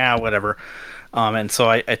was like, whatever. And so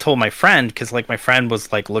I told my friend, because like my friend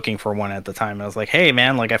was like looking for one at the time. And I was like, hey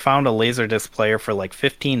man, like I found a laser disc player for like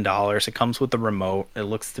 $15. It comes with a remote. It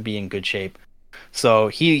looks to be in good shape. So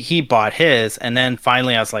he bought his, and then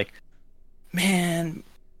finally I was like, man,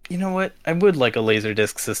 you know what? I would like a laser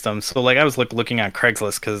disc system. So like I was like looking on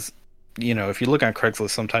Craigslist because if you look on Craigslist,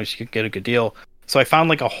 sometimes you can get a good deal. So I found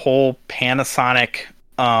like a whole Panasonic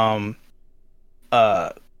uh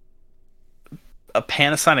a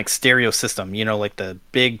Panasonic stereo system, like the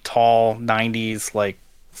big tall 90s like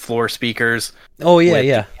floor speakers Oh yeah, with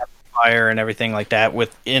yeah. fire and everything like that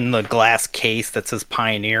within the glass case that says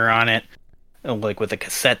Pioneer on it, and like with a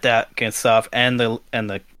cassette deck and stuff, and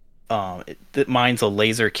mine's a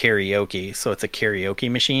laser karaoke, so it's a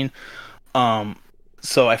karaoke machine.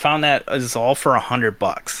 So I found that it was all for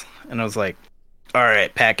 $100, and I was like, all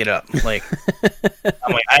right, pack it up. Like,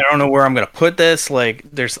 I'm like, I don't know where I'm gonna put this. Like,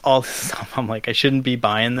 there's all this stuff. I'm like, I shouldn't be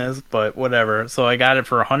buying this, but whatever. So I got it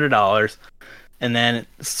for $100, and then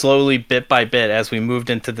slowly, bit by bit, as we moved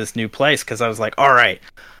into this new place, because I was like, all right,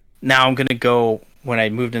 now I'm gonna go. When I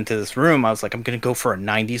moved into this room, I was like, I'm gonna go for a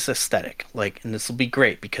 '90s aesthetic, like, and this will be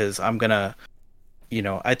great because I'm gonna,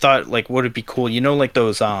 I thought like, would it be cool? Like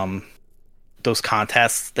those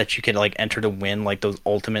contests that you could like enter to win, like those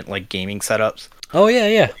ultimate like gaming setups. Oh yeah,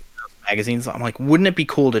 yeah. Magazines. I'm like, wouldn't it be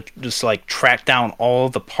cool to just like track down all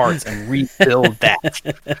the parts and rebuild that?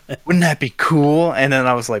 Wouldn't that be cool? And then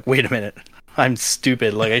I was like, wait a minute, I'm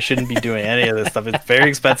stupid. Like I shouldn't be doing any of this stuff. It's very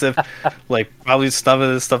expensive. Like probably some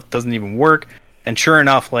of this stuff doesn't even work. And sure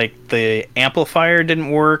enough, like the amplifier didn't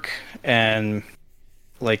work, and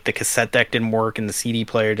like the cassette deck didn't work, and the CD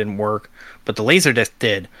player didn't work, but the Laserdisc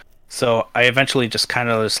did. So I eventually just kind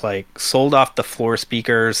of just like sold off the floor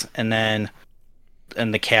speakers and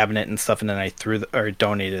the cabinet and stuff, and then I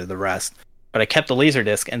donated the rest. But I kept the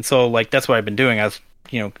Laserdisc, and so like that's what I've been doing. I was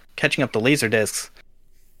catching up the Laserdiscs,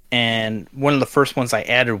 and one of the first ones I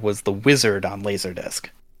added was the Wizard on Laserdisc.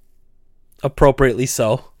 Appropriately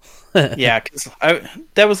so. Yeah, because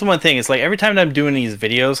that was the one thing. It's like every time that I'm doing these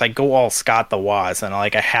videos, I go all Scott the Woz, and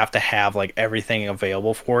like I have to have like everything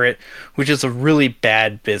available for it, which is a really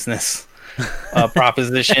bad business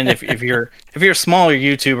proposition. If you're a smaller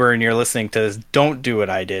YouTuber and you're listening to this, don't do what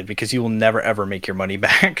I did, because you will never ever make your money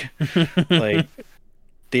back. Like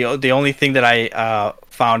the only thing that I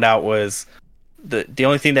found out was the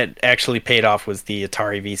only thing that actually paid off was the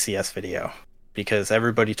Atari VCS video, because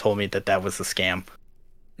everybody told me that was a scam.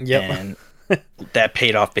 Yep. And that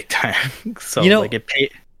paid off big time. So like it paid.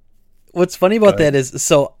 What's funny about that is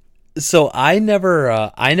so I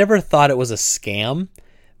never thought it was a scam,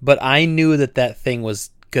 but I knew that thing was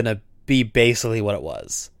gonna be basically what it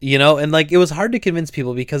was, and like it was hard to convince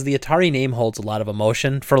people because the Atari name holds a lot of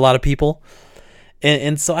emotion for a lot of people,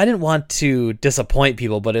 and so I didn't want to disappoint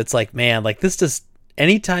people, but it's like, man, like this just,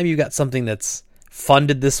 anytime you got something that's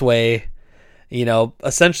funded this way,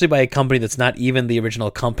 essentially by a company that's not even the original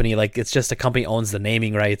company, like it's just a company owns the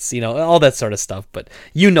naming rights, all that sort of stuff. But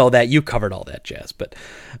that you covered all that jazz. But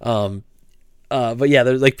yeah,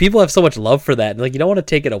 there's like people have so much love for that, and like you don't want to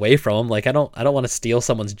take it away from them. Like I don't want to steal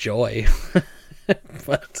someone's joy.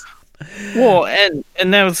 But well,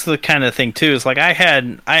 and that was the kind of thing too. Is like I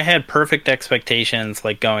had perfect expectations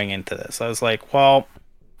like going into this. I was like, well,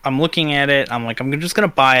 I'm looking at it. I'm like, I'm just gonna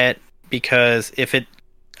buy it because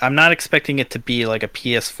I'm not expecting it to be like a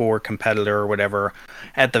PS4 competitor or whatever.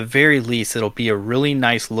 At the very least, it'll be a really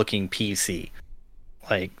nice looking PC.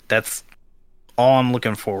 Like, that's all I'm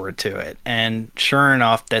looking forward to it. And sure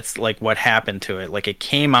enough, that's like what happened to it. Like, it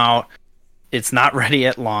came out, it's not ready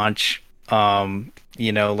at launch.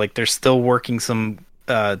 Like they're still working some,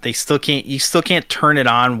 you still can't turn it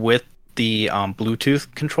on with the Bluetooth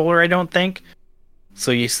controller, I don't think. So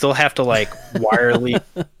you still have to like wirely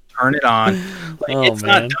turn it on. Like it's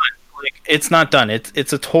not done. Like it's not done.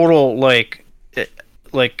 It's a total like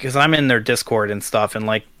because I'm in their Discord and stuff, and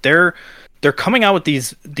like they're coming out with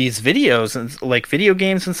these videos and like video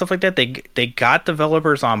games and stuff like that. They got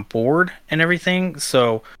developers on board and everything,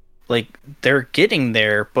 so like they're getting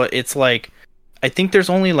there, but it's like I think there's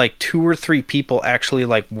only like 2 or 3 people actually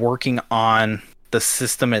like working on the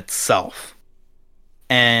system itself,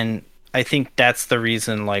 and I think that's the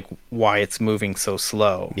reason like why it's moving so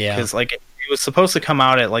slow. Yeah, because like it was supposed to come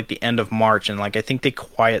out at like the end of March, and like I think they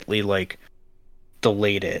quietly like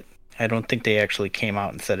delayed it I don't think they actually came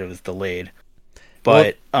out and said it was delayed.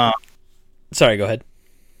 But sorry, go ahead.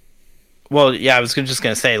 Well, yeah, I was just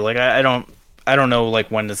gonna say, like, I don't know like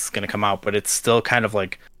when this is gonna come out, but it's still kind of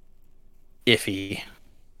like iffy.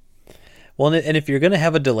 Well, and if you're going to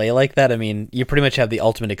have a delay like that, I mean, you pretty much have the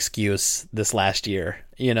ultimate excuse this last year.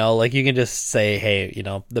 You know, like you can just say, hey, you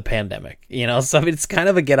know, the pandemic, you know, so I mean, it's kind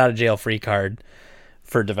of a get out of jail free card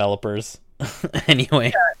for developers anyway.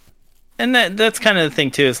 Yeah. And that's kind of the thing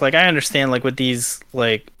too. It's like, I understand like with these,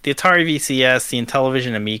 like the Atari VCS, the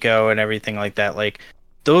Intellivision Amico and everything like that, like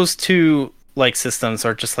those two like systems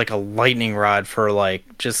are just like a lightning rod for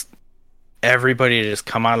like just everybody to just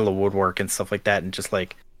come out of the woodwork and stuff like that and just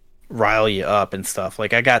like rile you up and stuff.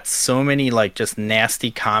 Like I got so many like just nasty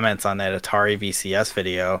comments on that Atari VCS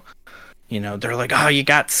video. You know, they're like, "Oh, you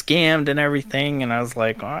got scammed and everything," and I was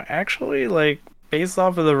like, oh, "Actually, like based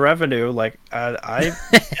off of the revenue, like I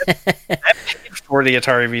paid for the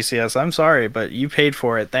Atari VCS. I'm sorry, but you paid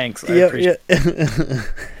for it. Thanks. I appreciate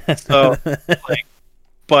it." So, like,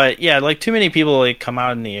 but yeah, like too many people like come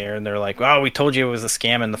out in the air and they're like, "Oh, we told you it was a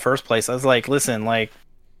scam in the first place." I was like, "Listen, like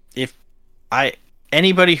if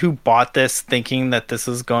anybody who bought this thinking that this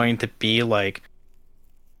is going to be like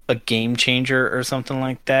a game changer or something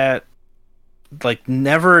like that, like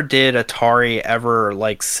never did Atari ever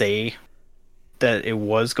like say that it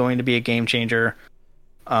was going to be a game changer."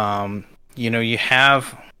 You know, you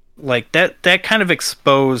have like that kind of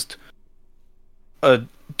exposed a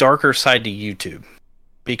darker side to YouTube,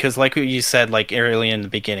 because like what you said like early in the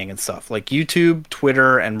beginning and stuff, like YouTube,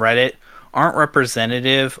 Twitter, and Reddit aren't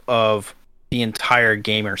representative of the entire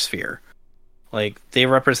gamer sphere. Like they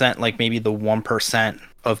represent like maybe the 1%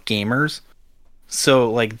 of gamers.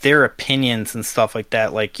 So like their opinions and stuff like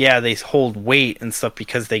that, like yeah, they hold weight and stuff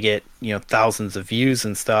because they get, you know, thousands of views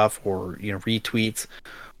and stuff, or, you know, retweets,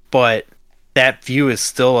 but that view is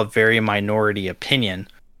still a very minority opinion.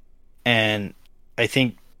 And I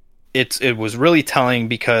think it was really telling,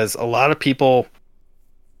 because a lot of people,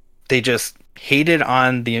 they just hated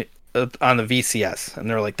on the VCS, and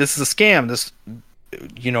they're like, "This is a scam. This,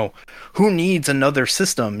 you know, who needs another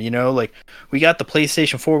system? You know, like we got the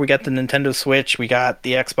PlayStation 4, we got the Nintendo Switch, we got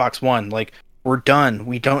the Xbox One. Like we're done.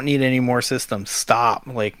 We don't need any more systems. Stop.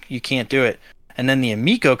 Like you can't do it." And then the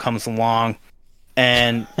Amico comes along,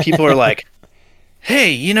 and people are like,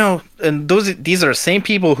 "Hey, you know," and these are the same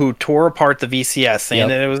people who tore apart the VCS saying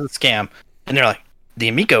that it was a scam, and they're like, "The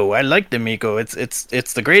Amico, I like the Amico. It's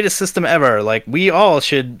the greatest system ever. Like we all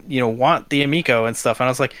should, you know, want the Amico and stuff." And I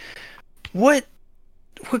was like, what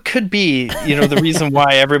could be, you know, the reason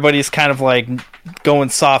why everybody's kind of like going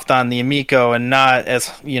soft on the Amico and not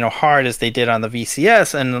as, you know, hard as they did on the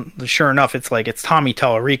VCS? And sure enough, it's like it's Tommy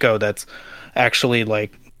Tallarico that's actually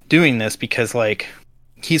like doing this, because like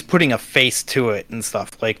he's putting a face to it and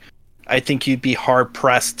stuff. Like I think you'd be hard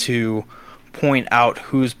pressed to point out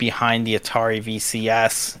who's behind the Atari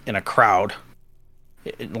VCS in a crowd.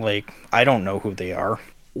 Like I don't know who they are.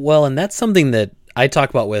 Well, and that's something that I talk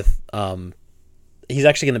about with he's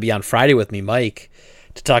actually going to be on Friday with me, Mike,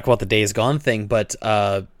 to talk about the Days Gone thing. But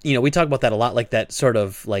you know, we talk about that a lot, like that sort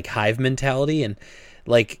of like hive mentality, and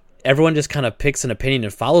like everyone just kind of picks an opinion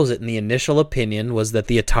and follows it. And the initial opinion was that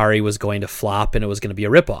the Atari was going to flop and it was going to be a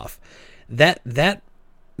ripoff. That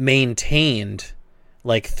maintained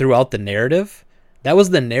like throughout the narrative. That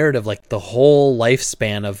was the narrative, like the whole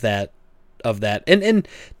lifespan of that. And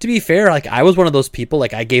to be fair, like I was one of those people,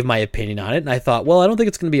 like I gave my opinion on it and I thought, well, I don't think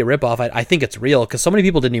it's going to be a ripoff. I think it's real, because so many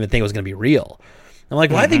people didn't even think it was going to be real. I'm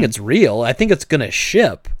like, well, I think it's real. I think it's going to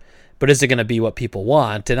ship, but is it going to be what people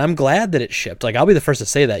want? And I'm glad that it shipped. Like I'll be the first to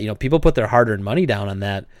say that, you know, people put their hard-earned money down on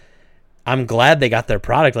that. I'm glad they got their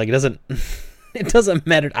product. Like it doesn't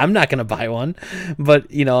matter. I'm not going to buy one, but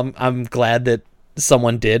you know, I'm glad that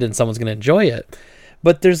someone did and someone's going to enjoy it.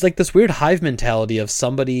 But there's like this weird hive mentality of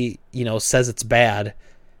somebody, you know, says it's bad,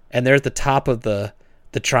 and they're at the top of the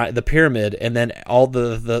pyramid, and then all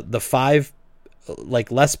the five like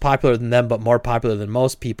less popular than them but more popular than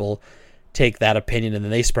most people take that opinion, and then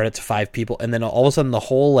they spread it to five people, and then all of a sudden the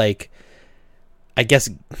whole, like, I guess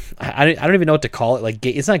I don't even know what to call it. Like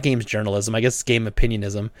it's not games journalism. I guess it's game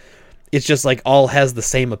opinionism. It's just like all has the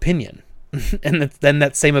same opinion, and then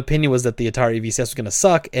that same opinion was that the Atari VCS was going to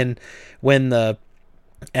suck. And when the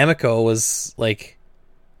Amico was like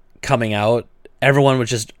coming out, everyone was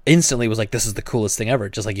just instantly was like, this is the coolest thing ever,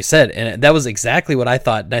 just like you said. And that was exactly what I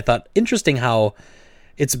thought. And I thought, interesting how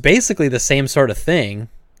it's basically the same sort of thing.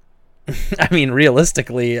 I mean,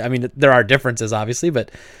 realistically, I mean, there are differences obviously,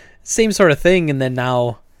 but same sort of thing. And then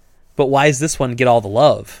now, but why does this one get all the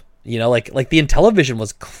love? You know, like the Intellivision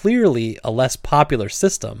was clearly a less popular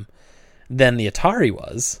system than the Atari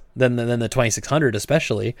was. than the 2600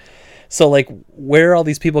 especially. So like, where are all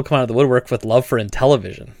these people come out of the woodwork with love for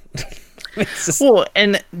Intellivision? Well,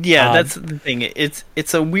 and yeah, that's the thing.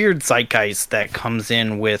 It's a weird zeitgeist that comes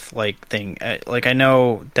in with like thing. Like I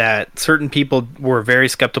know that certain people were very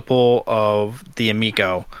skeptical of the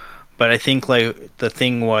Amico, but I think like the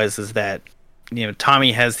thing is that, you know,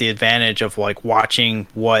 Tommy has the advantage of like watching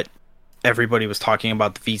what everybody was talking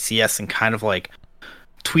about the VCS and kind of like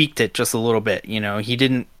tweaked it just a little bit. You know, he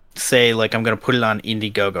didn't say like, I'm going to put it on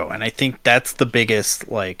Indiegogo, and I think that's the biggest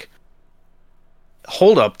like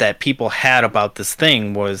hold up that people had about this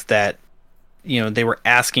thing was that, you know, they were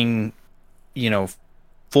asking, you know,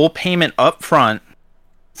 full payment up front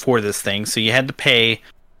for this thing. So you had to pay,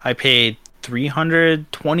 I paid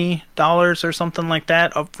 $320 or something like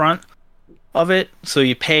that up front of it. So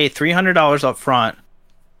you pay $300 up front,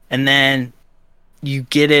 and then you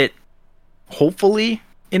get it hopefully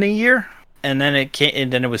in a year. And then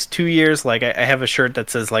it was 2 years. Like I have a shirt that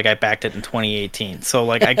says like I backed it in 2018. So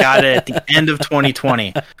like I got it at the end of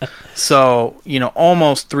 2020. So, you know,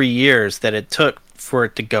 almost 3 years that it took for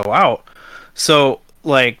it to go out. So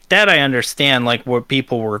like that I understand like what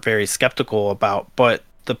people were very skeptical about. But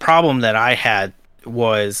the problem that I had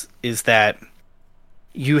is that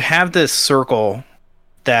you have this circle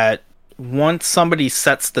that once somebody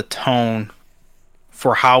sets the tone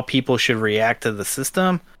for how people should react to the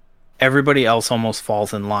system, everybody else almost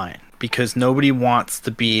falls in line because nobody wants to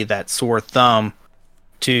be that sore thumb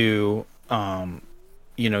to,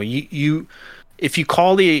 you know, you if you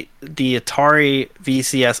call the Atari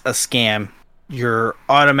VCS a scam, you're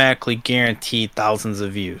automatically guaranteed thousands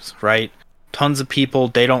of views, right? Tons of people,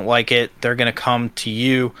 they don't like it. They're going to come to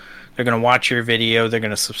you. They're going to watch your video. They're going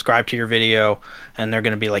to subscribe to your video, and they're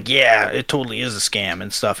going to be like, yeah, it totally is a scam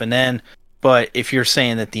and stuff. And then, but if you're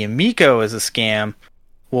saying that the Amico is a scam,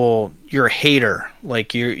 well, you're a hater.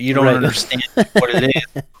 Like you don't understand what it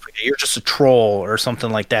is. You're just a troll or something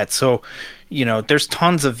like that. So, you know, there's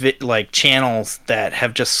tons of like channels that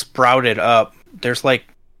have just sprouted up. There's like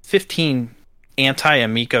 15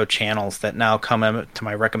 anti-Amico channels that now come to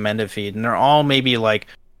my recommended feed, and they're all maybe like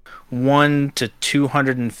 1 to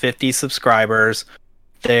 250 subscribers.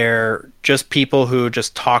 They're just people who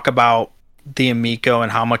just talk about the Amico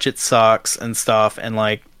and how much it sucks and stuff, and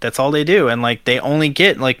like that's all they do. And like they only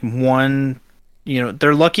get like one, you know,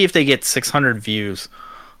 they're lucky if they get 600 views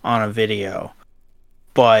on a video,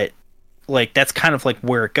 but like that's kind of like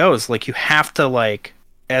where it goes. Like you have to, like,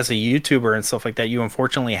 as a YouTuber and stuff like that, you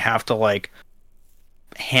unfortunately have to like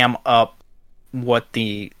ham up what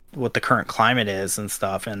the current climate is and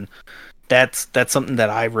stuff, and that's something that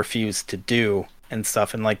I refuse to do and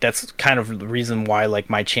stuff. And like that's kind of the reason why like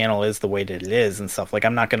my channel is the way that it is and stuff. Like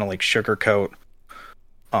I'm not gonna like sugarcoat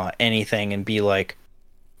anything and be like,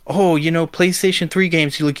 oh, you know, PlayStation 3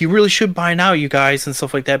 games, you really should buy now, you guys, and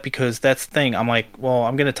stuff like that, because that's the thing. I'm like, well,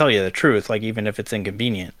 I'm gonna tell you the truth, like even if it's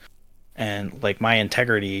inconvenient. And like my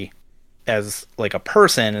integrity as like a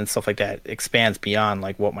person and stuff like that expands beyond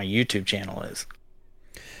like what my YouTube channel is.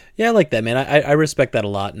 Yeah, I like that, man. I respect that a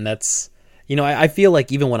lot. And that's, you know, I feel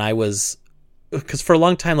like even when I was, because for a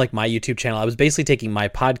long time, like my YouTube channel, I was basically taking my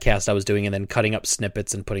podcast I was doing and then cutting up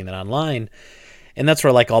snippets and putting that online. And that's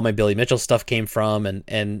where like all my Billy Mitchell stuff came from.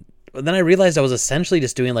 And then I realized I was essentially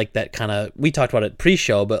just doing like that kind of, we talked about it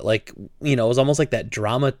pre-show, but like, you know, it was almost like that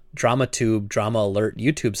drama tube, drama alert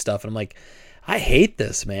YouTube stuff. And I'm like, I hate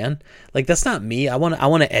this, man. Like that's not me. I want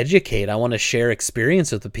to educate. I want to share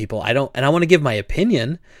experience with the people. I want to give my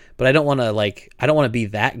opinion, but I don't want to be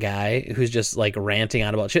that guy who's just like ranting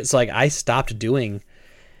on about shit. So like I stopped doing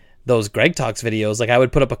those Greg Talks videos. Like I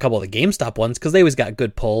would put up a couple of the GameStop ones because they always got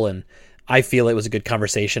good pull, and I feel it was a good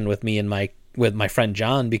conversation with me and with my friend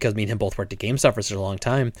John, because me and him both worked at GameStop for such a long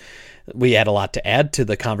time. We had a lot to add to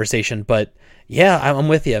the conversation. But yeah, I'm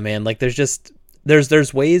with you, man. Like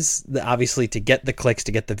there's ways that obviously to get the clicks,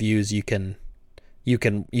 to get the views, you can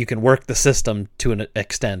work the system to an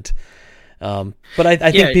extent. But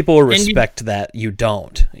I think people will respect that you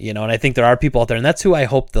don't, you know, and I think there are people out there, and that's who I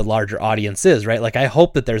hope the larger audience is, right? Like I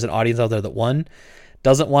hope that there's an audience out there that, one,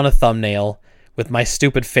 doesn't want a thumbnail with my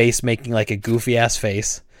stupid face making like a goofy ass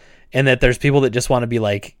face, and that there's people that just want to be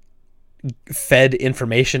like fed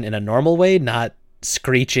information in a normal way, not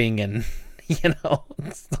screeching and, you know,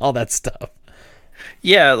 all that stuff.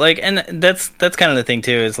 Yeah, like, and that's kind of the thing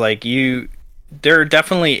too, is like there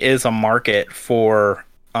definitely is a market for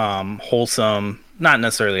wholesome, not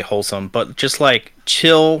necessarily wholesome, but just like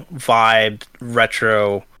chill vibe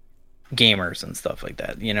retro gamers and stuff like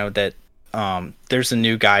that. You know, that there's a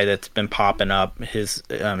new guy that's been popping up. His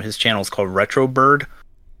channel is called Retro Bird,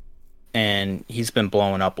 and he's been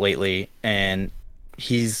blowing up lately, and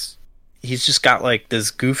he's just got like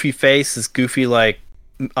this goofy face, this goofy like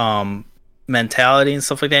mentality and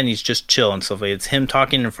stuff like that, and he's just chill and stuff like that. It's him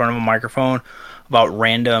talking in front of a microphone about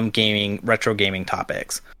random retro gaming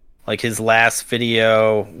topics. Like his last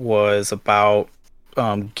video was about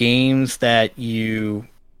games that you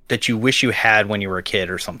wish you had when you were a kid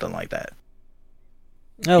or something like that.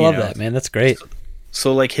 I love that, man. That's great.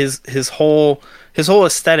 So like his whole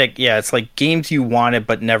aesthetic, yeah, it's like games you wanted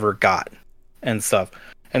but never got and stuff.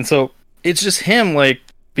 And so it's just him like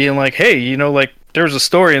being like, hey, you know, like there was a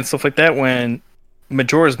story and stuff like that when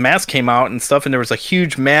Majora's Mask came out and stuff, and there was a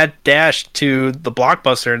huge mad dash to the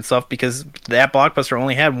Blockbuster and stuff because that Blockbuster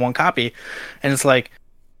only had one copy. And it's like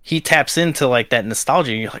he taps into like that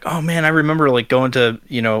nostalgia, and you're like, oh man, I remember like going to,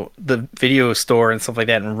 you know, the video store and stuff like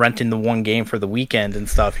that and renting the one game for the weekend and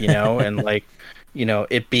stuff, you know, and like, you know,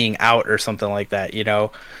 it being out or something like that, you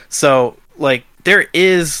know. So like there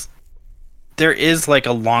is like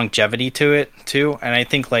a longevity to it too, and I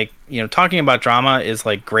think like, you know, talking about drama is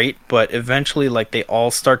like great, but eventually like they all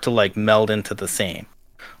start to like meld into the same.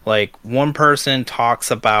 Like one person talks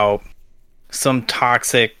about some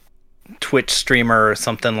toxic Twitch streamer or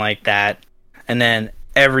something like that, and then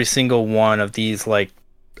every single one of these like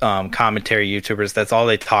commentary YouTubers, that's all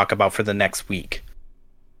they talk about for the next week,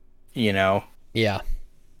 you know. Yeah.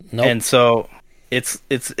 Nope. And so it's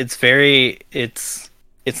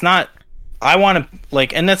not, I want to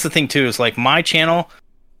like, and that's the thing too, is like my channel,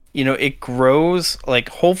 you know, it grows like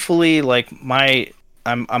hopefully like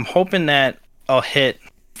I'm hoping that I'll hit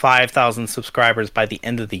 5,000 subscribers by the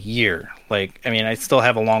end of the year. Like, I mean, I still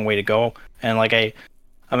have a long way to go, and like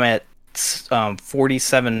I'm at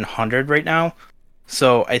 4,700 right now.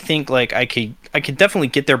 So I think like I could definitely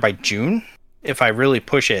get there by June if I really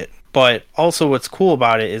push it. But also what's cool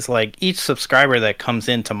about it is like each subscriber that comes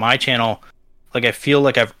into my channel, like I feel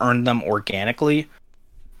like I've earned them organically,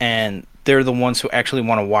 and they're the ones who actually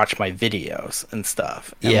want to watch my videos and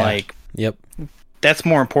stuff. And like, yep, that's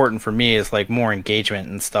more important for me, is like more engagement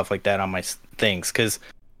and stuff like that on my things. Because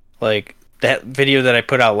like that video that I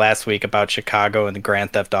put out last week about Chicago and the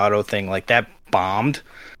Grand Theft Auto thing, like that bombed.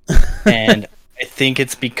 And I think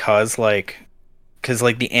it's because the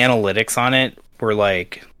analytics on it were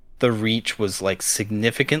like, the reach was like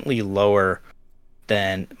significantly lower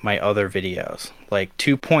than my other videos. Like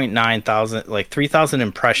 2.9 thousand, like 3,000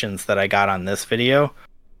 impressions that I got on this video.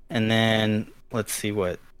 And then let's see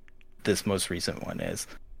what this most recent one is,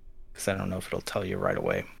 because I don't know if it'll tell you right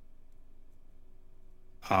away.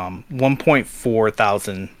 1.4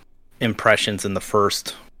 thousand impressions in the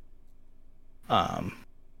first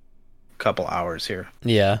couple hours here.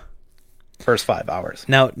 Yeah. First 5 hours.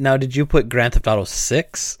 Now, did you put Grand Theft Auto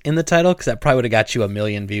 6 in the title? Because that probably would have got you 1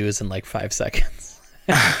 million views in like 5 seconds.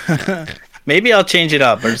 Maybe I'll change it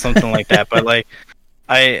up or something like that. But like,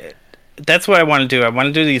 that's what I want to do. I want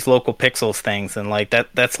to do these local pixels things, and like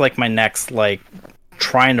that's like my next, like,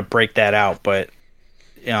 trying to break that out. But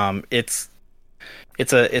it's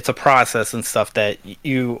a process and stuff that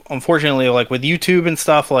you, unfortunately, like with YouTube and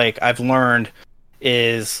stuff, like I've learned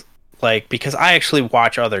is like, because I actually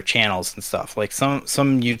watch other channels and stuff, like some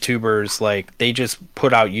YouTubers, like they just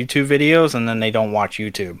put out YouTube videos and then they don't watch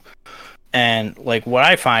YouTube. And like what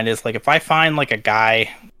I find is, like, if I find like a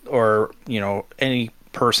guy or, you know, any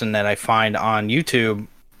person that I find on YouTube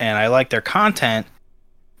and I like their content,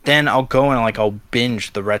 then I'll go and like I'll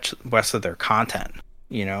binge the rest of their content.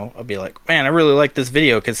 You know, I'll be like, man, I really like this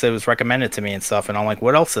video because it was recommended to me and stuff. And I'm like,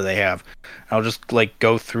 what else do they have? And I'll just like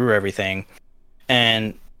go through everything.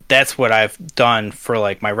 And that's what I've done for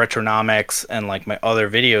like my Retronomics and like my other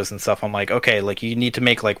videos and stuff. I'm like, okay, like you need to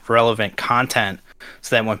make like relevant content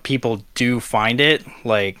so that when people do find it,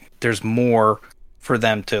 like there's more for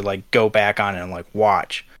them to like go back on and like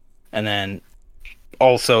watch. And then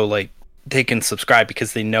also like they can subscribe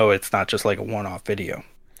because they know it's not just like a one-off video.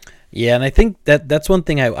 Yeah, and I think that's one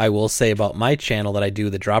thing I will say about my channel that I do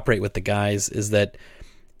the drop rate with the guys is that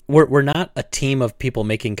we're not a team of people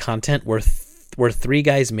making content. We're 3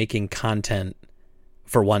 guys making content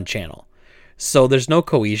for one channel. So there's no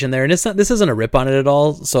cohesion there, and this isn't a rip on it at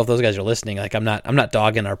all. So if those guys are listening, like I'm not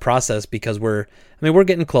dogging our process, because we're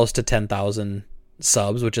getting close to 10,000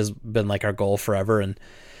 subs, which has been like our goal forever, and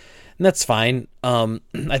that's fine.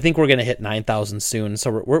 I think we're gonna hit 9,000 soon,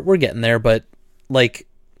 so we're getting there. But like,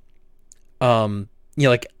 you know,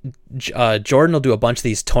 like Jordan will do a bunch of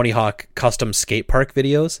these Tony Hawk custom skate park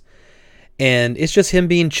videos. And it's just him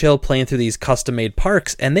being chill, playing through these custom-made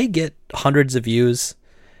parks, and they get hundreds of views,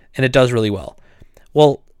 and it does really well.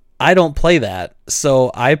 Well, I don't play that, so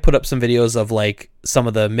I put up some videos of like some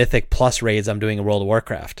of the Mythic Plus raids I'm doing in World of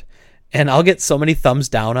Warcraft, and I'll get so many thumbs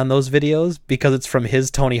down on those videos because it's from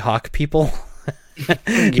his Tony Hawk people.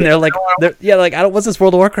 And they're like, I don't. What's this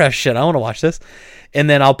World of Warcraft shit? I don't want to watch this. And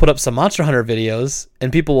then I'll put up some Monster Hunter videos,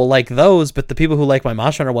 and people will like those, but the people who like my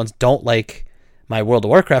Monster Hunter ones don't like my World of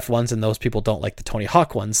Warcraft ones, and those people don't like the Tony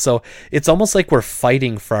Hawk ones. So it's almost like we're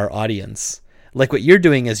fighting for our audience. Like what you're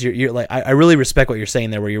doing is you're like, I really respect what you're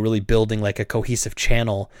saying there, where you're really building like a cohesive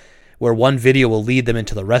channel where one video will lead them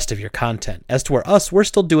into the rest of your content. As to where we're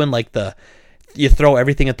still doing like you throw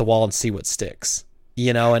everything at the wall and see what sticks,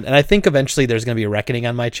 and I think eventually there's going to be a reckoning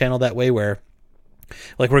on my channel that way, where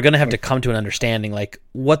like we're going to have to come to an understanding, like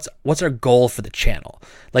what's our goal for the channel?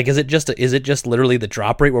 Like, is it just literally the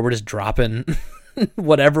drop rate where we're just dropping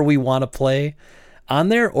whatever we want to play on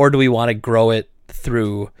there, or do we want to grow it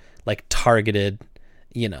through like targeted,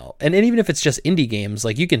 and even if it's just indie games,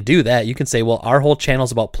 like you can do that. You can say, well, our whole channel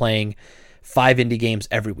is about playing 5 indie games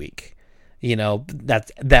every week.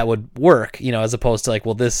 That would work, as opposed to like,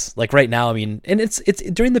 well, this, like right now, I mean, and it's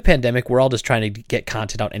during the pandemic, we're all just trying to get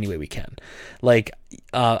content out any way we can. Like,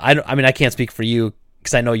 I can't speak for you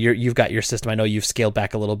because I know you've got your system. I know you've scaled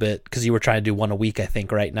back a little bit because you were trying to do one a week, I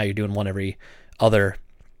think, right now you're doing one every other.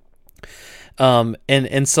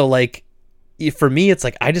 And so like, for me, it's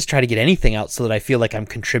like I just try to get anything out so that I feel like I'm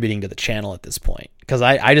contributing to the channel at this point, because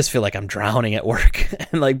I just feel like I'm drowning at work,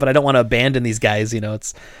 and like, but I don't want to abandon these guys.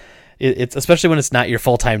 It's especially when it's not your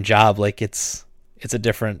full-time job. Like it's a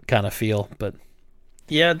different kind of feel. But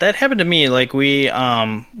yeah, that happened to me. Like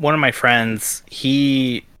one of my friends,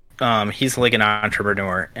 he's like an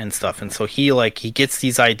entrepreneur and stuff, and so he gets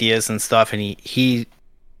these ideas and stuff, and he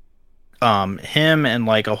him and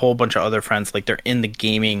like a whole bunch of other friends, like they're in the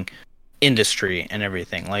gaming industry and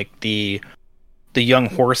everything, like the Young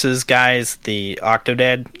Horses guys, the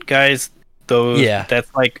Octodad guys, those,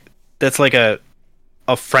 that's like a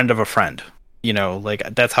friend of a friend, like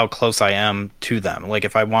that's how close I am to them. Like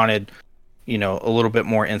if I wanted, a little bit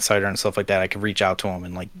more insider and stuff like that, I could reach out to them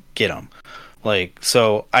and like get them. Like,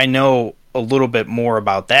 so I know a little bit more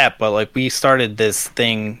about that, but like we started this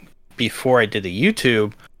thing before I did the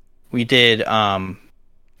YouTube. We did a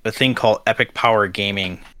thing called Epic Power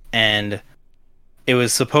Gaming, and it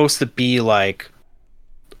was supposed to be like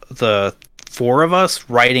the 4 of us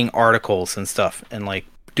writing articles and stuff and like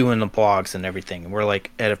doing the blogs and everything. And we're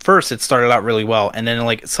like, at first it started out really well, and then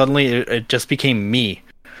like suddenly it just became me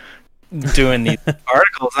doing these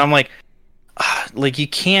articles. And I'm like, like you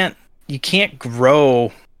can't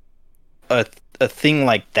grow a thing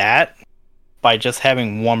like that by just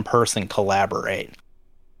having one person collaborate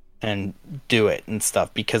and do it and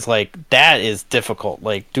stuff, because like that is difficult.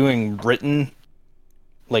 Like doing written,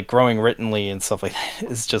 like growing writtenly and stuff like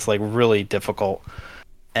that is just like really difficult.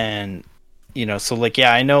 And so like,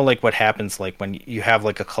 yeah, I know like what happens like when you have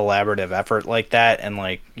like a collaborative effort like that, and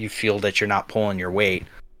like you feel that you're not pulling your weight,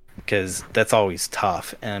 because that's always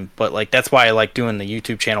tough. But like that's why I like doing the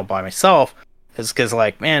YouTube channel by myself, is because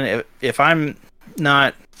like, man, if I'm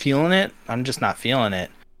not feeling it, I'm just not feeling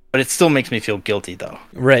it. But it still makes me feel guilty, though.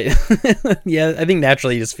 Right. Yeah, I think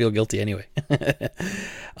naturally you just feel guilty anyway.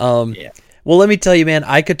 Yeah. Well, let me tell you, man,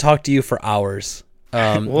 I could talk to you for hours.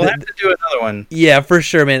 We'll have to do another one. Yeah, for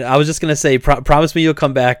sure, man. I was just gonna say, promise me you'll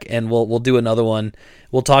come back and we'll do another one.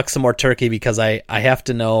 We'll talk some more turkey, because I have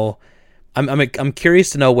to know. I'm curious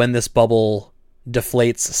to know when this bubble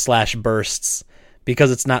deflates / bursts,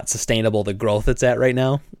 because it's not sustainable, the growth it's at right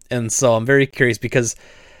now. And so I'm very curious, because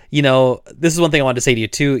this is one thing I wanted to say to you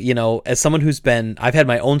too. As someone I've had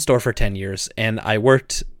my own store for 10 years, and I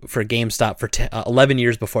worked for GameStop for 11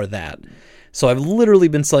 years before that. So I've literally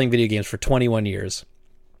been selling video games for 21 years.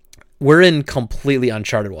 We're in completely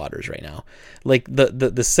uncharted waters right now. Like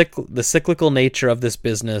the cyclical nature of this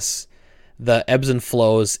business, the ebbs and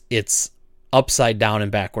flows, it's upside down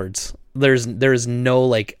and backwards. There is no,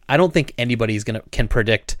 like, I don't think anybody's can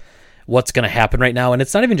predict what's going to happen right now. And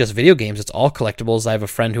it's not even just video games, it's all collectibles. I have a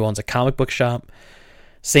friend who owns a comic book shop,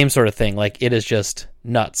 same sort of thing. Like, it is just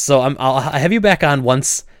nuts. So I'll have you back on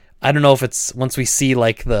once. I don't know if it's once we see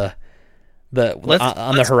like the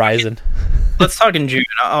horizon. Let's talk in June.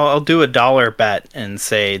 I'll do $1 bet and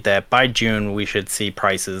say that by June we should see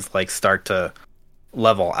prices like start to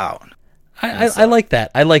level out. I like that.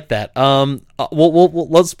 I like that. We'll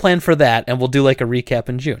let's plan for that, and we'll do like a recap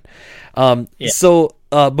in June. So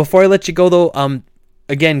before I let you go though,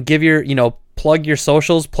 again, give your plug your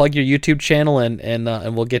socials, plug your YouTube channel, and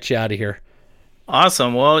we'll get you out of here.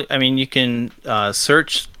 Awesome. Well, I mean, you can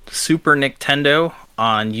search Super Nintendo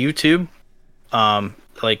on YouTube.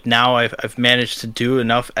 like now I've managed to do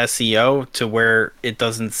enough SEO to where it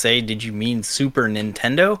doesn't say, "Did you mean Super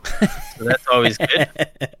Nintendo?" So that's always good.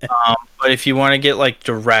 But if you want to get like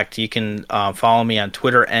direct, you can follow me on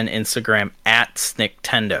Twitter and Instagram at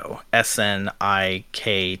Sniktendo,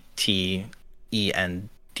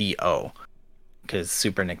 SNIKTENDO, because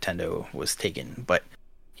Super Nintendo was taken. But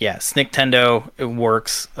yeah, Sniktendo, it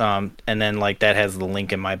works, and then like that has the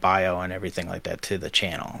link in my bio and everything like that to the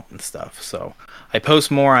channel and stuff. So I post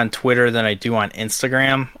more on Twitter than I do on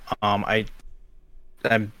Instagram.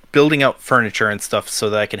 I'm building out furniture and stuff so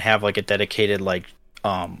that I can have like a dedicated like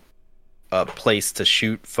a place to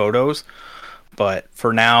shoot photos. But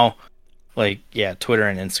for now, like yeah, Twitter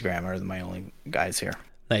and Instagram are my only guys here.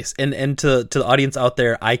 Nice. And to the audience out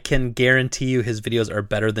there, I can guarantee you his videos are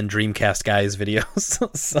better than Dreamcast Guy's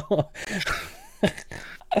videos. So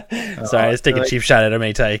sorry, I just take a cheap shot at him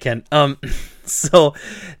anytime I can. So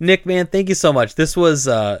Nick, man, thank you so much. This was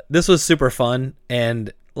super fun,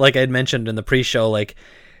 and like I had mentioned in the pre-show, like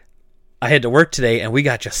I had to work today and we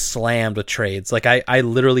got just slammed with trades. Like I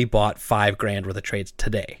literally bought $5,000 worth of trades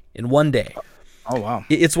today in one day. Oh, wow.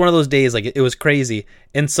 It's one of those days, like, it was crazy.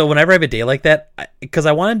 And so whenever I have a day like that, because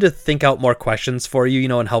I wanted to think out more questions for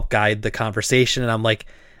you, and help guide the conversation, and I'm like,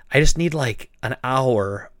 I just need, like, an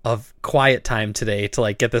hour of quiet time today to,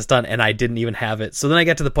 like, get this done, and I didn't even have it. So then I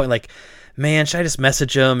got to the point, like, man, should I just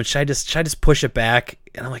message him, and should I just push it back?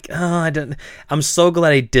 And I'm like, oh, I didn't. I'm so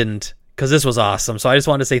glad I didn't, because this was awesome. So I just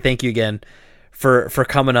wanted to say thank you again for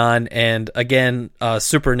coming on, and again,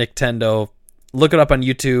 Super Nintendo, look it up on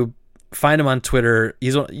YouTube. Find him on Twitter.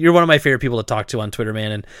 You're one of my favorite people to talk to on Twitter,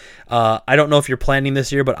 man. And I don't know if you're planning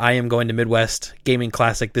this year, but I am going to Midwest Gaming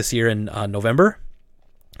Classic this year in November.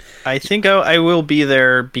 I think I will be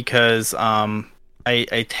there because I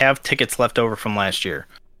have tickets left over from last year.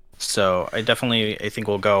 So I think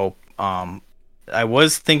we'll go. I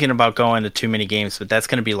was thinking about going to Too Many Games, but that's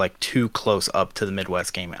going to be like too close up to the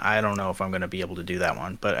Midwest Gaming. I don't know if I'm going to be able to do that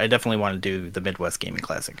one, but I definitely want to do the Midwest Gaming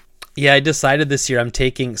Classic. Yeah, I decided this year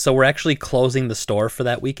so we're actually closing the store for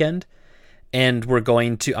that weekend, and I'm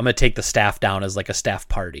going to take the staff down as like a staff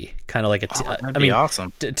party, kind of like that'd be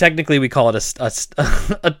awesome. Technically we call it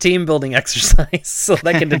a team building exercise, so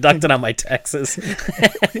that can deduct it on my taxes.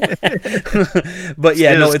 But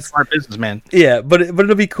yeah, no, it's smart business, man. Yeah, but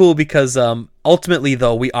it'll be cool because ultimately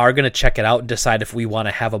though, we are going to check it out and decide if we want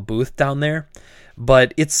to have a booth down there.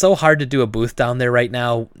 But it's so hard to do a booth down there right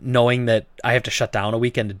now, knowing that I have to shut down a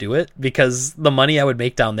weekend to do it, because the money I would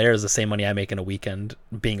make down there is the same money I make in a weekend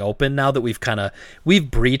being open, now that we've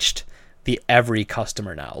breached the every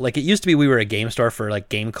customer now. Like, it used to be we were a game store for like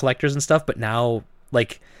game collectors and stuff, but now,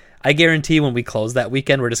 like, I guarantee when we close that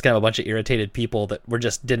weekend, we're just gonna have a bunch of irritated people that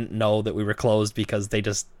just didn't know that we were closed, because they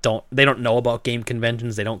don't know about game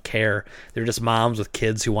conventions. They don't care. They're just moms with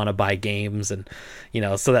kids who want to buy games, and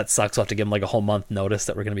so that sucks. We'll have to give them like a whole month notice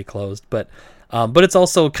that we're gonna be closed. But it's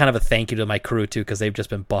also kind of a thank you to my crew too, because they've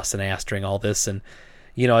just been busting ass during all this, and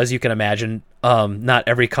as you can imagine, not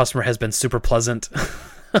every customer has been super pleasant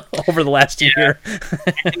over the last year.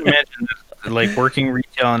 I can imagine like working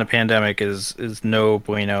retail in a pandemic is no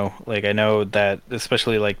bueno. Like, I know that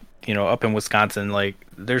especially like up in Wisconsin, like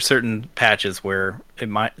there's certain patches where it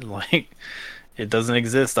might like it doesn't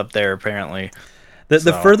exist up there apparently.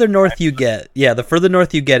 The further north you get,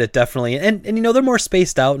 it definitely, and they're more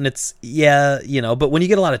spaced out, and it's but when you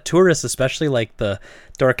get a lot of tourists, especially like the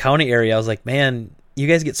Door County area, I was like, man, you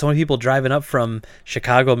guys get so many people driving up from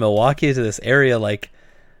Chicago, Milwaukee to this area, like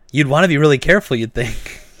you'd want to be really careful, you'd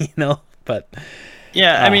think, But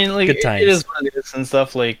yeah, I mean, like, good times. It is what it is and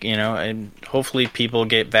stuff, like, and hopefully people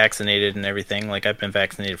get vaccinated and everything. Like, I've been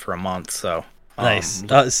vaccinated for a month, so nice.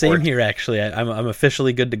 Same here, actually. I'm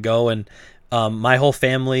officially good to go, and my whole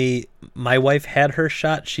family, my wife had her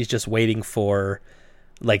shot. She's just waiting for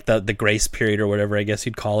like the grace period or whatever, I guess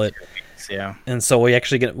you'd call it. Yeah. And so I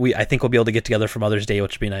think we'll be able to get together for Mother's Day,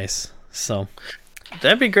 which would be nice. So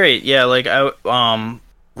that'd be great. Yeah, like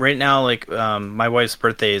right now, like my wife's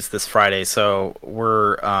birthday is this Friday, so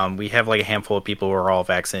we have like a handful of people who are all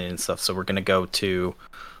vaccinated and stuff. So we're gonna go to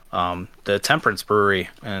the Temperance Brewery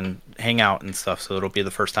and hang out and stuff. So it'll be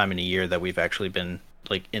the first time in a year that we've actually been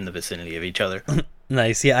like in the vicinity of each other.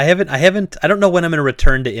 Nice. Yeah, I don't know when I'm gonna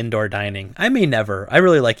return to indoor dining. I may never. I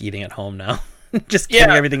really like eating at home now. Just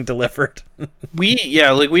getting everything delivered. We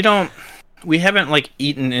haven't like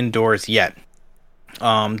eaten indoors yet.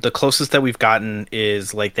 The closest that we've gotten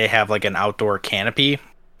is like they have like an outdoor canopy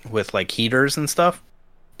with like heaters and stuff,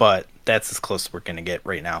 but that's as close as we're gonna get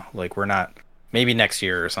right now. Like, we're not, maybe next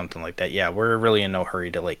year or something like that. Yeah, we're really in no hurry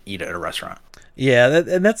to like eat at a restaurant. Yeah,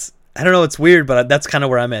 I don't know, it's weird, but that's kind of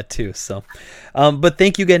where I'm at too. So, but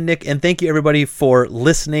thank you again, Nick, and thank you everybody for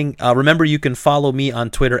listening. Remember, you can follow me on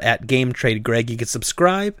Twitter at GameTradeGreg. You can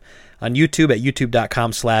subscribe on YouTube at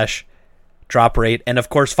youtube.com/droprate. And of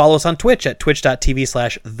course, follow us on Twitch at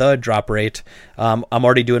twitch.tv/thedroprate. I'm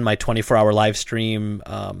already doing my 24-hour live stream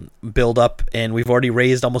build up, and we've already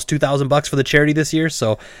raised almost $2,000 for the charity this year.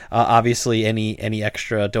 So obviously any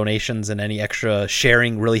extra donations and any extra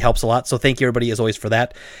sharing really helps a lot. So thank you everybody as always for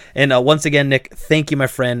that. And once again, Nick, thank you, my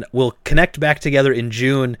friend. We'll connect back together in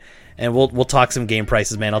June, and we'll talk some game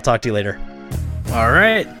prices, man. I'll talk to you later. All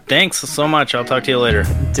right. Thanks so much. I'll talk to you later.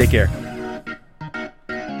 Take care.